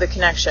didn't know the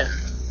connection.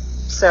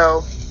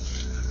 So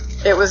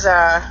it was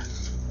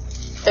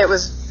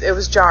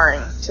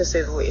jarring, to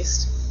say the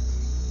least.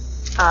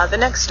 The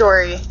next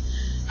story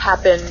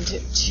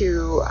happened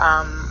to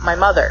my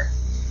mother.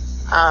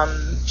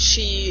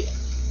 She's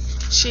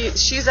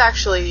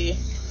actually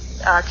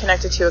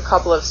connected to a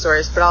couple of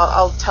stories, but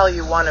I'll tell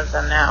you one of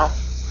them now.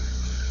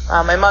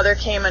 My mother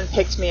came and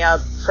picked me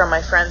up from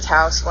my friend's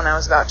house when I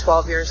was about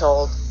 12 years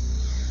old,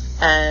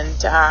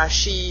 and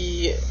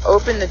she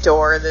opened the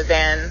door, the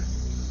van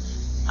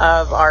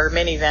of our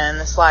minivan,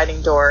 the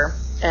sliding door,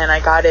 and I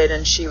got in,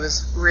 and she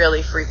was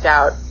really freaked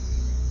out.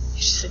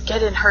 She said,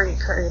 "Get in, hurry,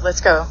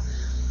 let's go."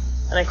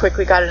 And I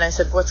quickly got in, and I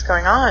said, "What's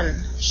going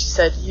on?" She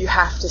said, "You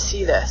have to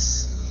see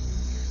this."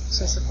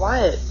 So I said,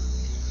 "What?"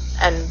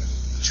 And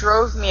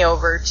drove me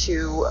over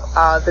to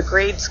the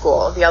grade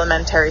school, the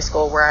elementary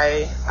school, where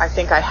I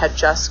think I had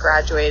just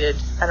graduated.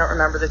 I don't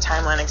remember the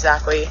timeline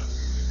exactly,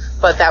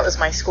 but that was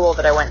my school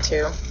that I went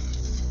to.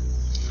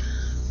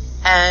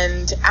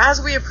 And as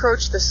we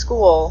approached the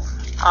school,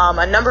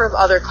 a number of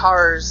other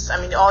cars,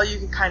 all you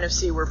could kind of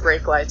see were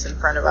brake lights in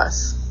front of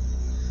us.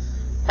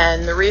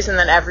 And the reason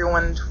that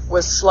everyone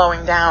was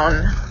slowing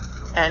down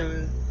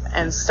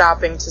and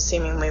stopping to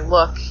seemingly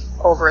look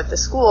over at the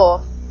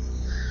school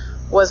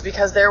was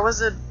because there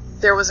was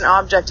an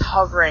object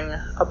hovering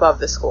above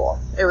the school.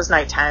 It was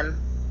nighttime.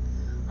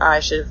 I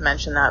should have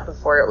mentioned that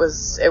before. It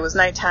was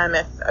nighttime.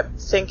 I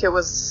think it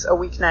was a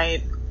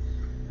weeknight.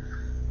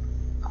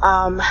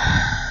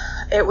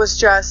 It was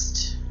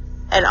just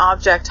an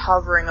object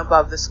hovering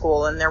above the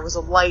school, and there was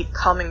a light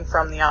coming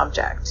from the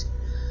object.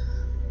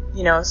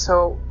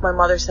 So my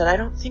mother said, "I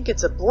don't think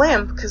it's a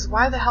blimp, because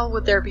why the hell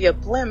would there be a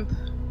blimp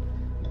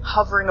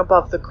hovering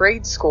above the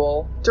grade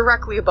school,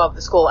 directly above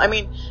the school?"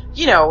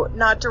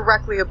 Not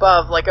directly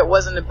above, like it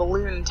wasn't a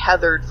balloon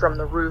tethered from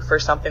the roof or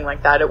something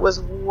like that. It was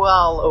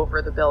well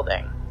over the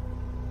building.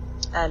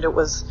 And it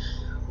was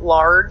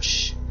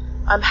large.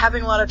 I'm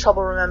having a lot of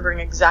trouble remembering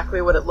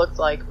exactly what it looked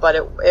like, but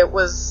it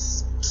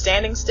was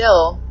standing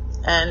still,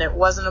 and it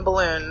wasn't a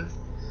balloon.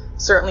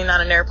 Certainly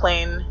not an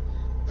airplane.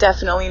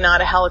 Definitely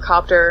not a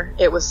helicopter.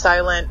 It was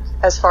silent.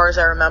 As far as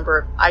I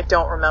remember, I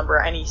don't remember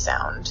any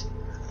sound.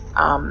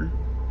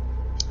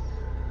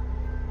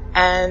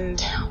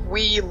 And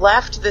we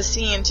left the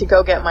scene to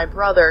go get my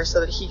brother so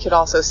that he could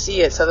also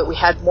see it, so that we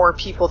had more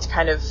people to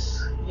kind of,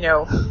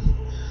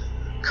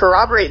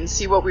 corroborate and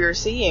see what we were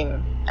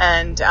seeing.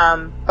 And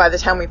by the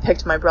time we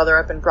picked my brother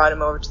up and brought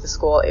him over to the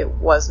school, it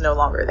was no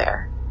longer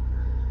there.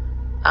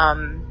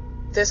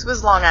 This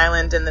was Long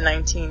Island in the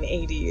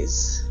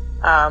 1980s,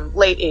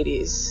 late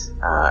 80s,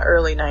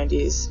 early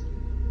 90s.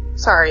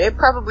 Sorry, it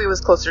probably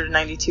was closer to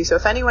 92, so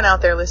if anyone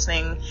out there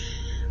listening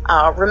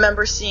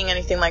remember seeing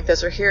anything like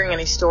this or hearing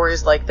any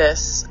stories like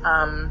this,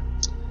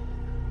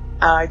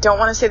 I don't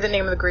want to say the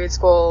name of the grade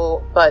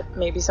school, but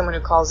maybe someone who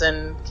calls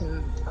in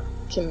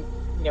can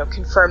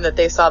confirm that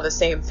they saw the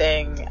same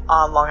thing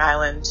on Long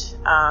Island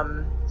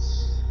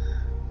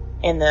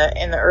in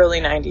the early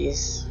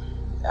 90s.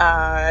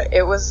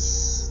 It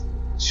was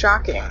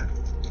shocking,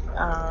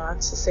 to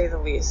say the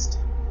least.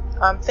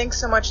 Thanks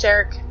so much,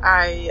 Derek.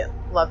 I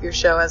love your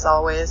show as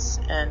always,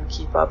 and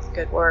keep up the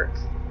good work.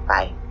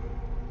 Bye.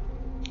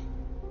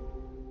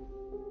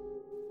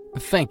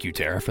 Thank you,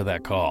 Tara, for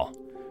that call.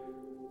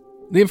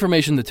 The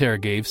information that Tara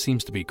gave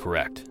seems to be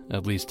correct,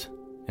 at least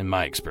in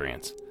my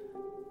experience.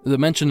 The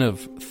mention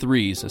of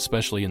threes,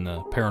 especially in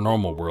the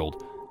paranormal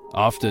world,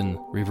 often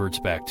reverts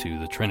back to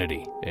the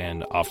Trinity,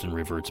 and often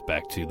reverts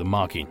back to the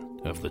mocking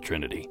of the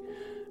Trinity.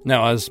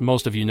 Now, as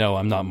most of you know,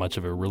 I'm not much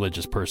of a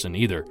religious person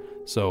either,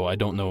 so I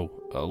don't know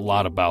a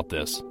lot about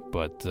this,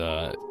 but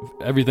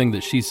everything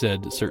that she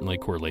said certainly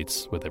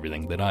correlates with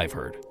everything that I've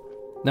heard.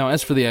 Now,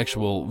 as for the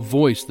actual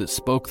voice that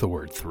spoke the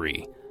word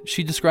three,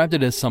 she described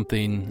it as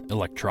something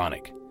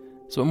electronic.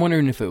 So I'm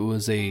wondering if it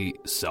was a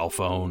cell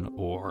phone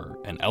or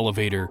an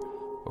elevator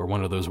or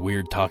one of those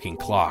weird talking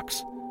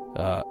clocks.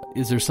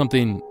 Is there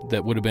something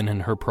that would have been in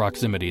her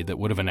proximity that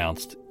would have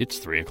announced it's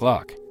 3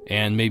 o'clock?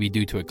 And maybe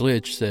due to a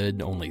glitch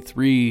said only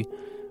 3,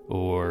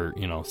 or,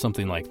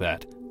 something like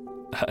that.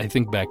 I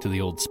think back to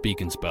the old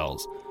speak and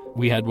spells.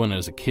 We had one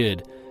as a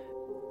kid,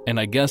 and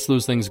I guess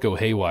those things go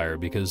haywire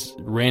because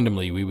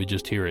randomly we would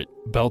just hear it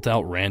belt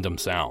out random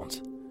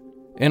sounds.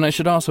 And I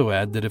should also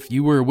add that if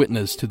you were a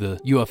witness to the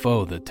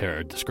UFO that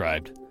Tara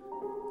described,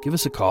 give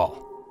us a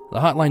call. The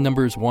hotline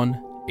number is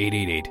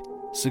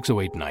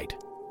 1-888-608-NIGHT.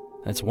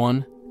 That's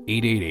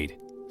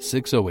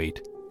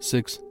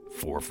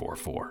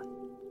 1-888-608-6444.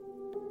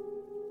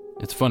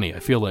 It's funny, I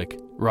feel like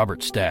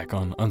Robert Stack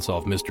on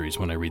Unsolved Mysteries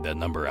when I read that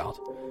number out.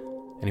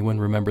 Anyone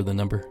remember the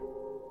number?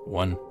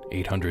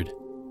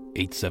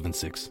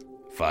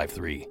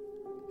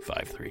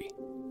 1-800-876-5353.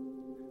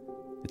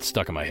 It's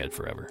stuck in my head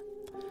forever.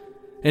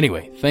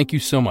 Anyway, thank you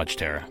so much,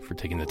 Tara, for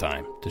taking the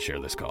time to share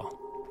this call.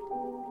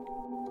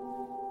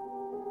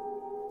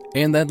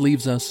 And that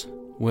leaves us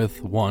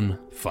with one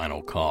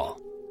final call.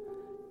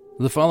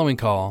 The following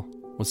call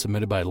was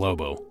submitted by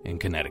Lobo in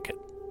Connecticut.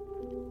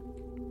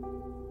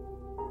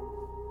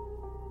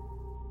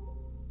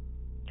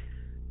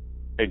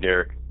 Hey,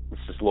 Derek. This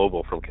is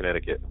Lobo from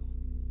Connecticut.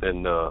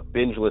 Been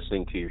binge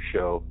listening to your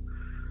show,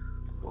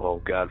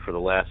 oh, God, for the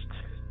last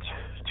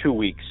 2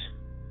 weeks.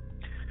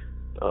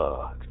 It's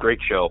a great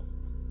show.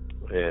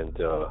 And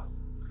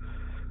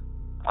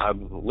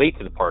I'm late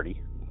to the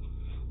party,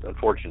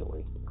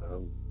 unfortunately.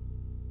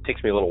 It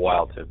takes me a little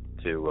while to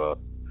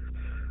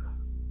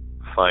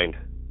find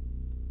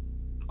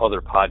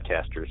other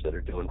podcasters that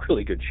are doing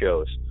really good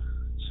shows.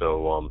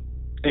 So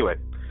anyway,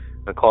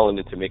 I'm calling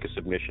in to make a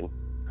submission.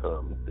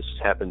 This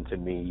happened to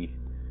me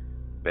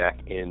back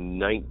in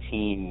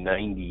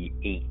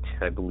 1998,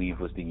 I believe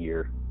was the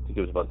year. I think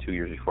it was about 2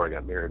 years before I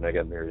got married, and I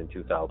got married in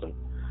 2000.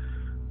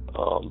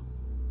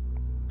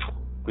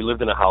 We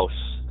lived in a house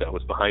that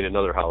was behind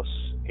another house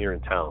here in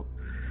town,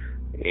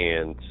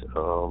 and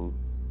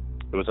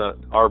it was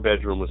our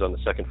bedroom was on the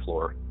second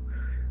floor,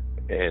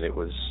 and it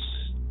was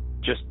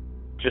just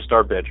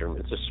our bedroom.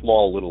 It's a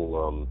small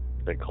little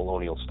like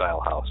colonial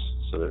style house,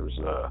 so there's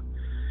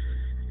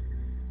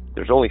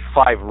only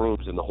 5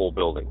 rooms in the whole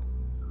building.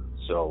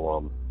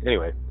 So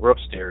anyway, we're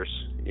upstairs,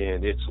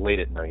 and it's late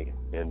at night,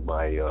 and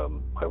my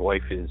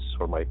wife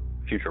or my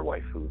future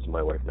wife, who's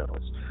my wife now,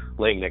 is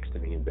laying next to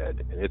me in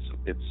bed, and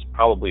it's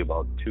probably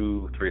about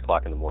 2-3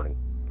 o'clock in the morning.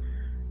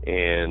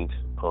 And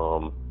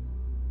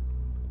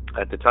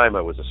at the time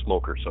I was a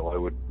smoker, so I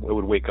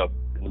would wake up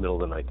in the middle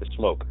of the night to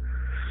smoke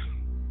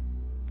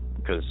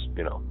because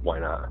why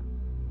not?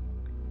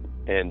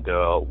 And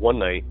one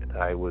night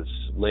I was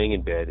laying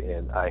in bed,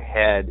 and I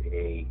had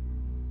a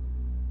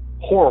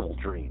horrible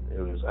dream.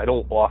 I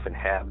don't often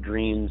have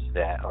dreams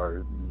that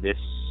are this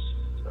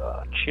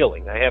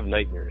chilling. I have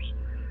nightmares,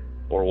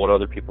 or what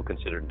other people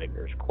consider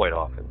nightmares, quite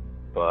often.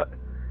 But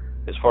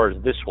as far as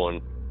this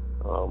one,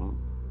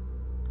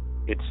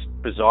 it's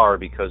bizarre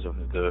because of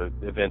the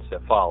events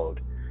that followed.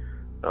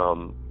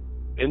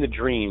 In the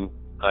dream,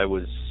 I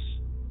was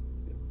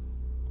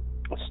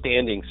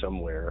standing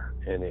somewhere,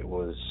 and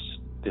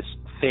this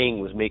thing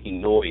was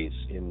making noise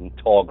in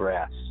tall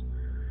grass.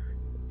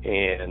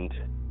 And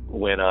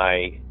when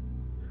I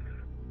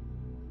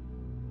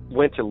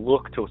went to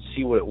look to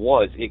see what it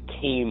was, it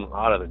came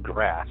out of the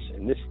grass,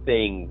 and this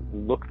thing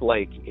looked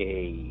like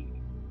a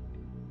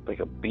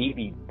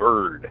baby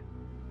bird,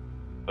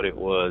 but it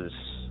was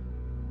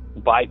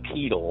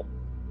bipedal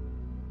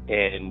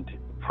and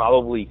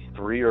probably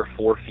 3 or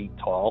 4 feet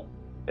tall,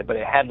 but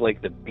it had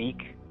like the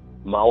beak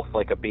mouth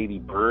like a baby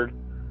bird,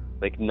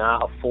 like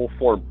not a full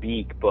form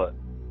beak, but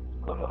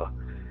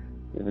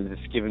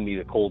it's giving me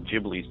the cold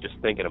gibblies just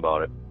thinking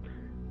about it.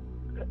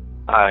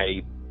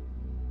 I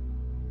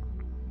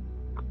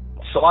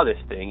saw this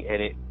thing,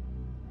 and it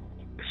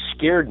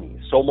scared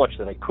me so much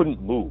that I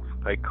couldn't move.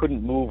 I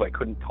couldn't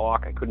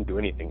talk, I couldn't do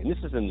anything. And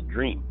this is in the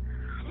dream.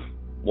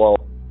 Well,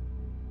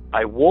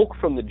 I woke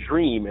from the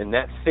dream, and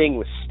that thing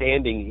was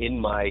standing in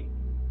my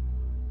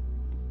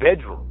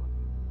bedroom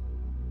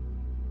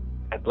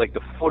at like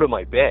the foot of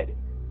my bed.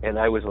 And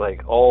I was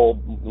like, oh,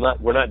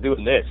 we're not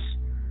doing this.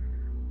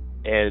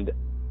 And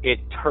it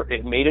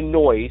made a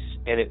noise,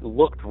 and it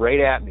looked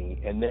right at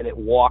me, and then it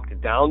walked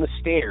down the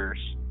stairs,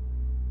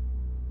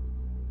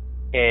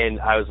 and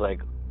I was like,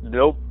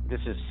 nope,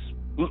 this is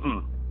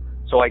mm-mm.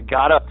 So I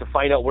got up to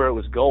find out where it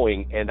was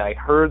going, and I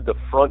heard the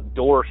front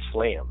door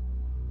slam.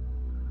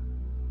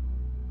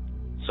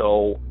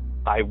 So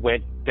I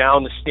went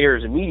down the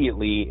stairs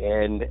immediately,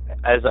 and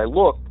as I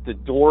looked, the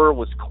door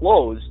was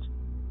closed,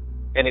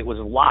 and it was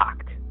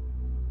locked.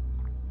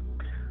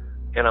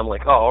 And I'm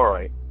like, oh, all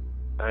right,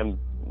 I'm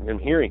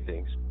hearing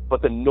things.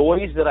 But the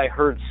noise that I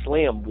heard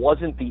slam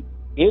wasn't the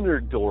inner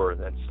door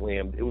that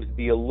slammed, it was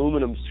the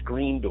aluminum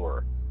screen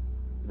door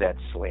that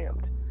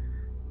slammed.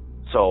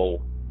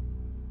 So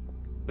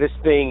this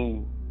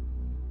thing,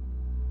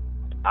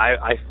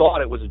 I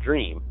thought it was a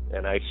dream,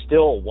 and I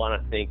still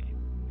want to think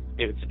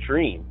it's a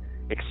dream,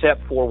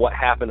 except for what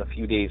happened a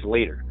few days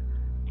later.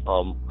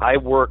 I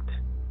worked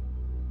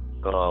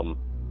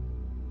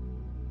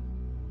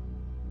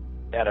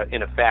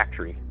in a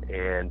factory,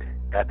 and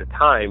at the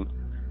time,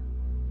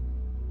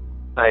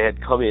 I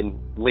had come in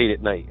late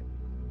at night,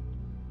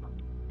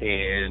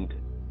 and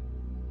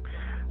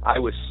I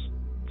was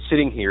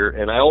sitting here,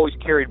 and I always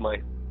carried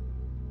my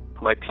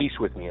piece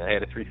with me. I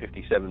had a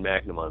 .357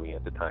 Magnum on me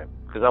at the time,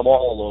 because I'm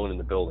all alone in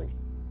the building.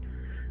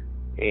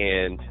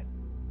 And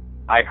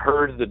I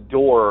heard the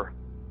door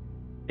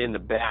in the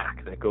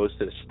back that goes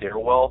to the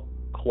stairwell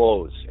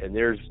close, and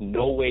there's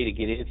no way to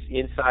get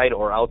inside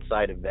or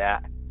outside of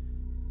that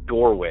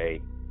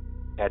doorway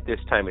at this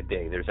time of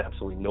day. There's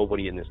absolutely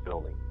nobody in this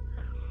building.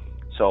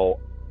 So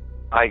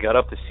I got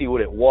up to see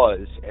what it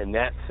was, and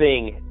that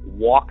thing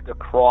walked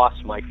across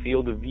my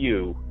field of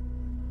view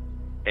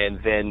and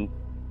then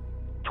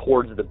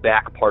towards the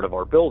back part of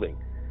our building.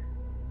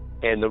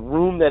 And the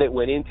room that it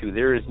went into,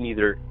 there is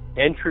neither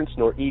entrance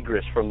nor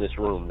egress from this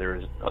room. There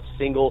is a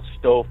single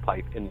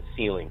stovepipe in the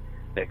ceiling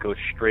that goes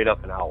straight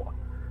up and out.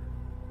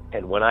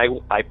 And when I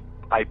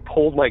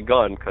pulled my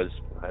gun, because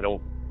that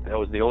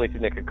was the only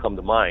thing that could come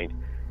to mind,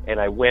 and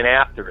I went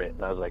after it,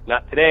 and I was like,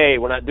 not today,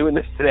 we're not doing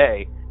this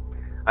today.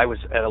 I was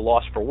at a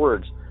loss for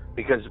words,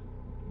 because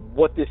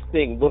what this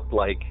thing looked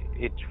like,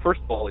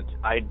 first of all,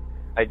 I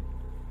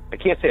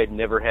can't say I'd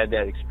never had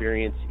that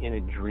experience in a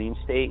dream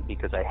state,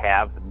 because I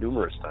have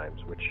numerous times,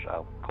 which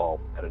I'll call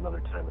at another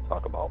time to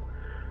talk about.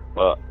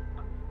 But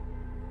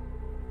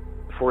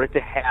for it to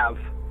have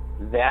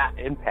that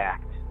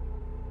impact,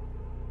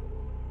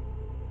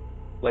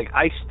 like,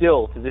 I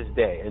still, to this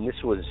day, and this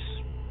was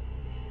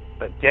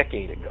a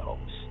decade ago,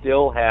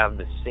 still have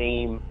the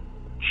same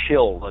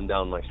chill run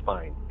down my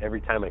spine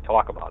every time I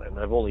talk about it. And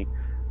I've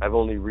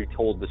only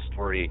retold this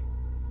story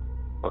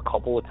a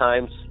couple of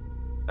times.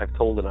 I've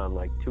told it on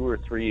like 2 or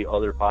 3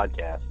 other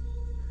podcasts.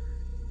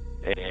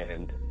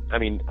 And I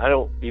mean, I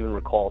don't even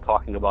recall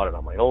talking about it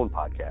on my own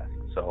podcast.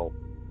 So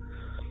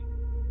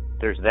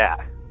there's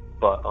that.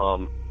 But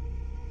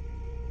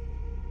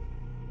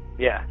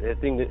yeah, the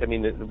thing that, I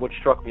mean, what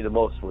struck me the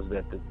most was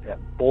that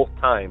at both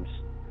times,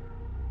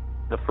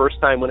 the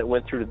first time when it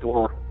went through the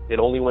door, it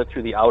only went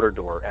through the outer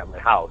door at my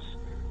house.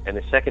 And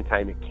the second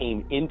time, it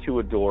came into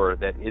a door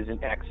that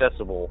isn't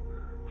accessible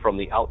from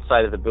the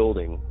outside of the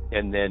building,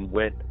 and then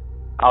went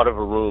out of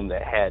a room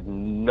that had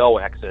no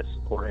access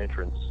or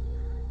entrance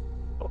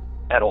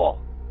at all.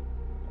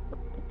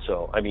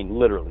 So, I mean,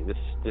 literally, this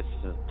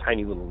is a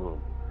tiny little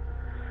room.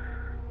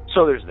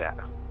 So there's that.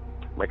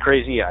 Am I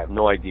crazy? I have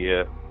no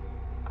idea.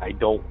 I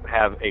don't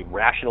have a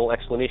rational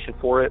explanation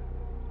for it,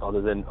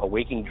 other than a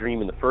waking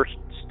dream in the first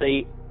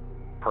state,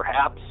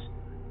 perhaps.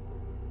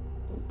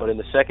 But in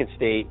the second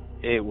state,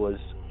 I was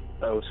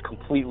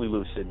completely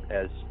lucid,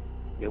 as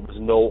I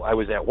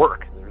was at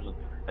work.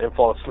 I didn't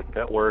fall asleep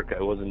at work.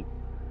 I wasn't.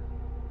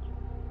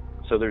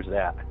 So there's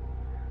that.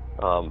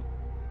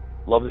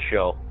 Love the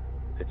show.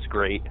 It's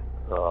great.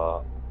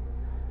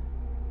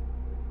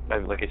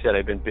 Like I said,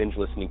 I've been binge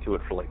listening to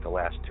it for like the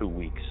last 2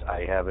 weeks.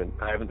 I haven't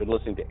been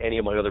listening to any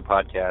of my other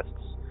podcasts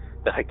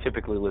that I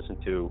typically listen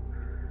to.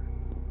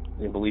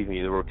 And believe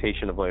me, the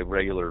rotation of my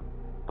regular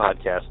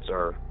podcasts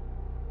are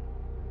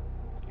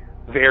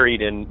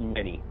varied and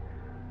many.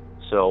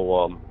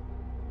 So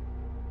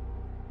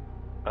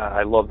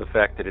I love the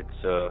fact that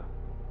it's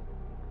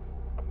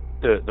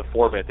the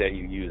format that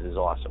you use is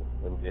awesome.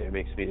 It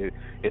makes me,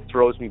 it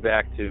throws me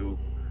back to,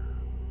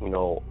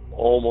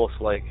 almost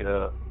like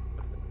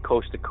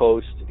coast to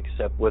coast,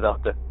 except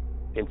without the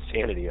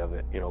insanity of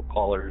it.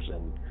 Callers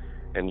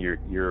and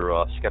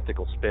your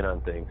skeptical spin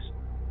on things.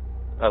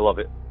 I love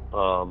it.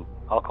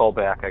 I'll call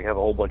back. I have a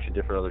whole bunch of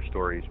different other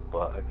stories,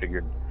 but I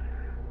figured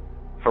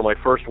for my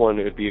first one,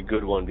 it would be a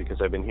good one, because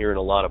I've been hearing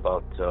a lot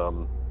about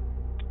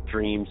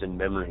dreams and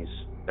memories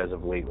as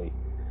of lately.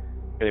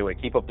 Anyway,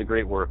 keep up the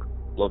great work.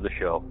 Love the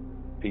show.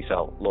 Peace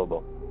out,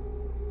 Lobo.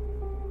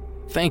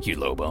 Thank you,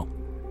 Lobo.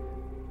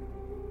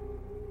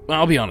 Well,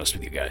 I'll be honest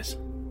with you guys.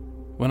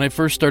 When I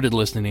first started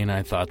listening,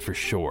 I thought for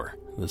sure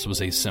this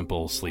was a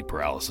simple sleep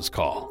paralysis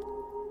call.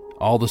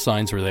 All the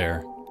signs were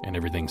there, and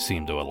everything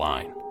seemed to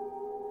align.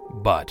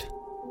 But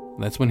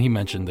that's when he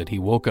mentioned that he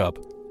woke up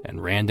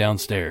and ran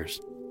downstairs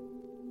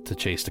to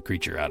chase the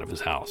creature out of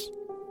his house.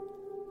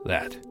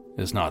 That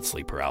is not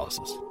sleep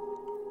paralysis.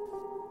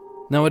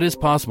 Now, it is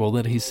possible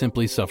that he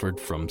simply suffered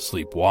from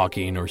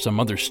sleepwalking or some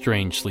other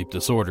strange sleep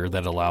disorder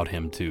that allowed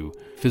him to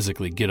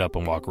physically get up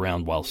and walk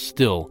around while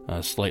still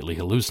slightly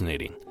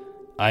hallucinating.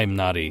 I'm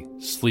not a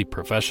sleep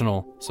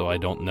professional, so I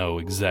don't know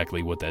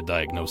exactly what that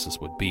diagnosis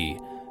would be,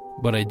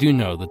 but I do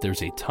know that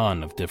there's a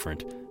ton of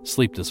different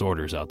sleep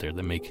disorders out there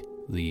that make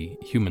the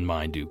human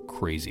mind do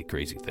crazy,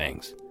 crazy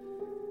things.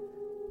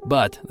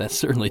 But that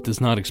certainly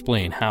does not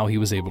explain how he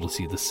was able to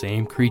see the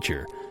same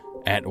creature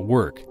at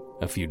work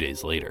a few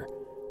days later.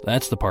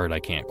 That's the part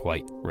I can't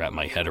quite wrap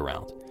my head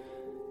around.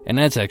 And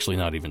that's actually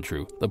not even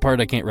true. The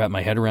part I can't wrap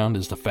my head around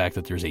is the fact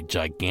that there's a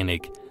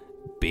gigantic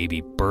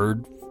baby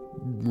bird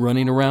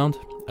running around.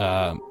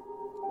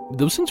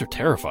 Those things are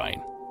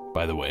terrifying,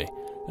 by the way.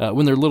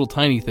 When they're little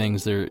tiny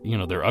things, they're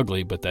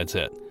ugly, but that's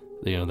it.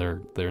 They're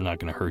not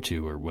going to hurt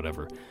you or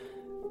whatever.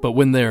 But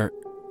when they're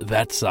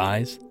that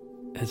size,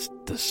 It's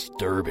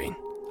disturbing,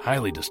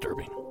 highly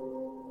disturbing.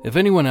 If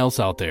anyone else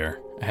out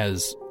there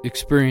has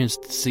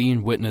experienced,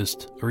 seen,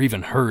 witnessed, or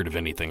even heard of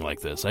anything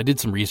like this, I did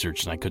some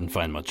research and I couldn't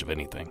find much of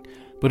anything.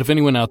 But if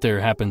anyone out there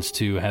happens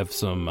to have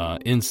some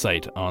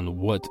insight on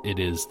what it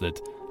is that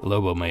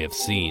Lobo may have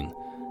seen,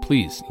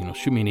 please,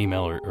 shoot me an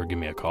email or give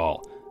me a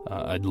call.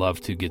 I'd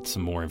love to get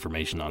some more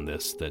information on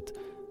this that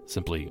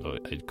simply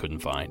I couldn't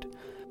find.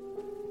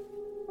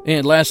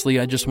 And lastly,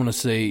 I just want to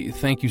say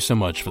thank you so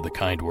much for the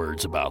kind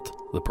words about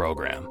the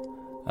program.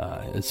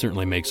 It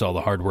certainly makes all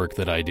the hard work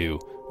that I do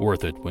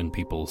worth it when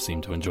people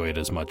seem to enjoy it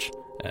as much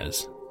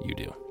as you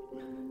do.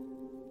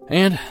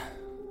 And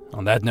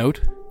on that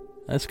note,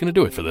 that's going to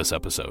do it for this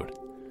episode.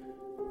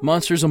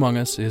 Monsters Among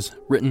Us is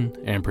written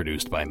and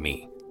produced by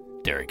me,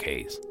 Derek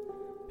Hayes.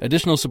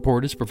 Additional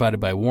support is provided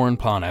by Warren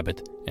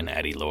Pon-Abbott and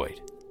Addie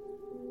Lloyd.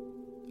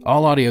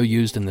 All audio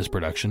used in this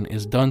production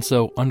is done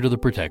so under the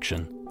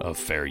protection of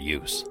fair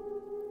use.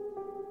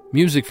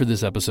 Music for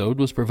this episode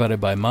was provided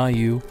by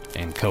Mayu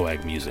and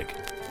Coag Music.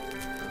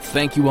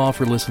 Thank you all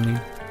for listening,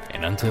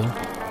 and until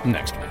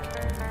next week.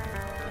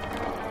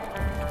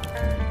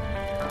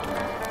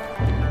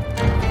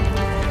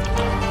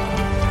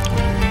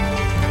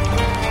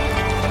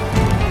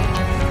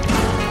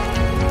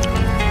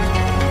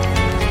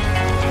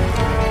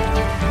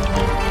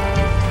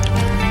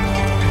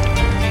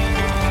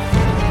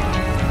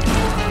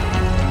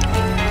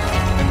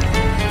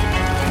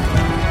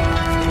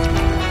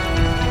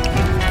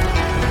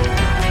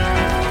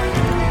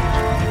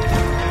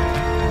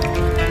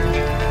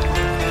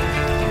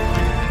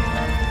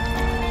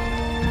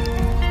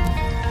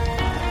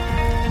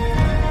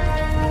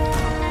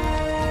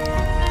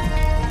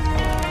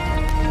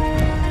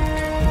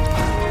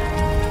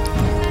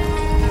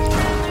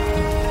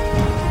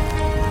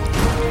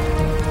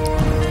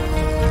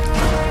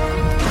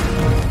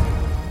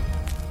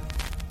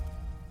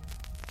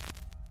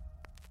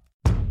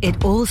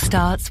 It all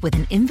starts with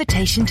an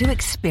invitation to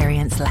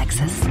experience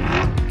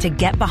Lexus, to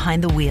get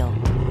behind the wheel,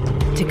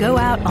 to go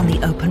out on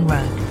the open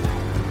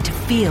road, to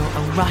feel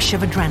a rush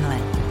of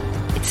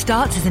adrenaline. It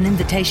starts as an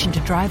invitation to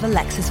drive a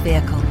Lexus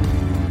vehicle,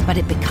 but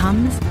it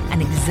becomes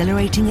an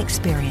exhilarating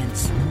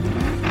experience.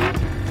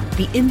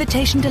 The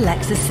Invitation to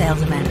Lexus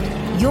sales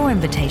event. Your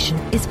invitation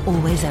is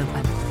always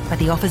open, but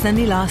the offers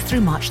only last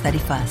through March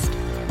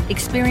 31st.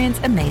 Experience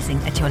amazing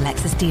at your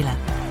Lexus dealer.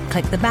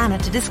 Click the banner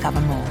to discover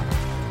more.